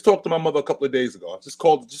 I just talked to my mother a couple of days ago. I just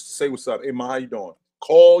called just to say what's up. Hey, Ma, how you doing?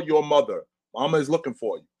 Call your mother. Mama is looking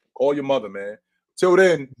for you. Call your mother, man. Till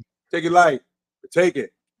then, take it light. Take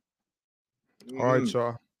it. All right,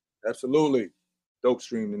 y'all. Absolutely. Dope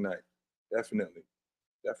stream tonight. Definitely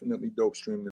dope stream tonight.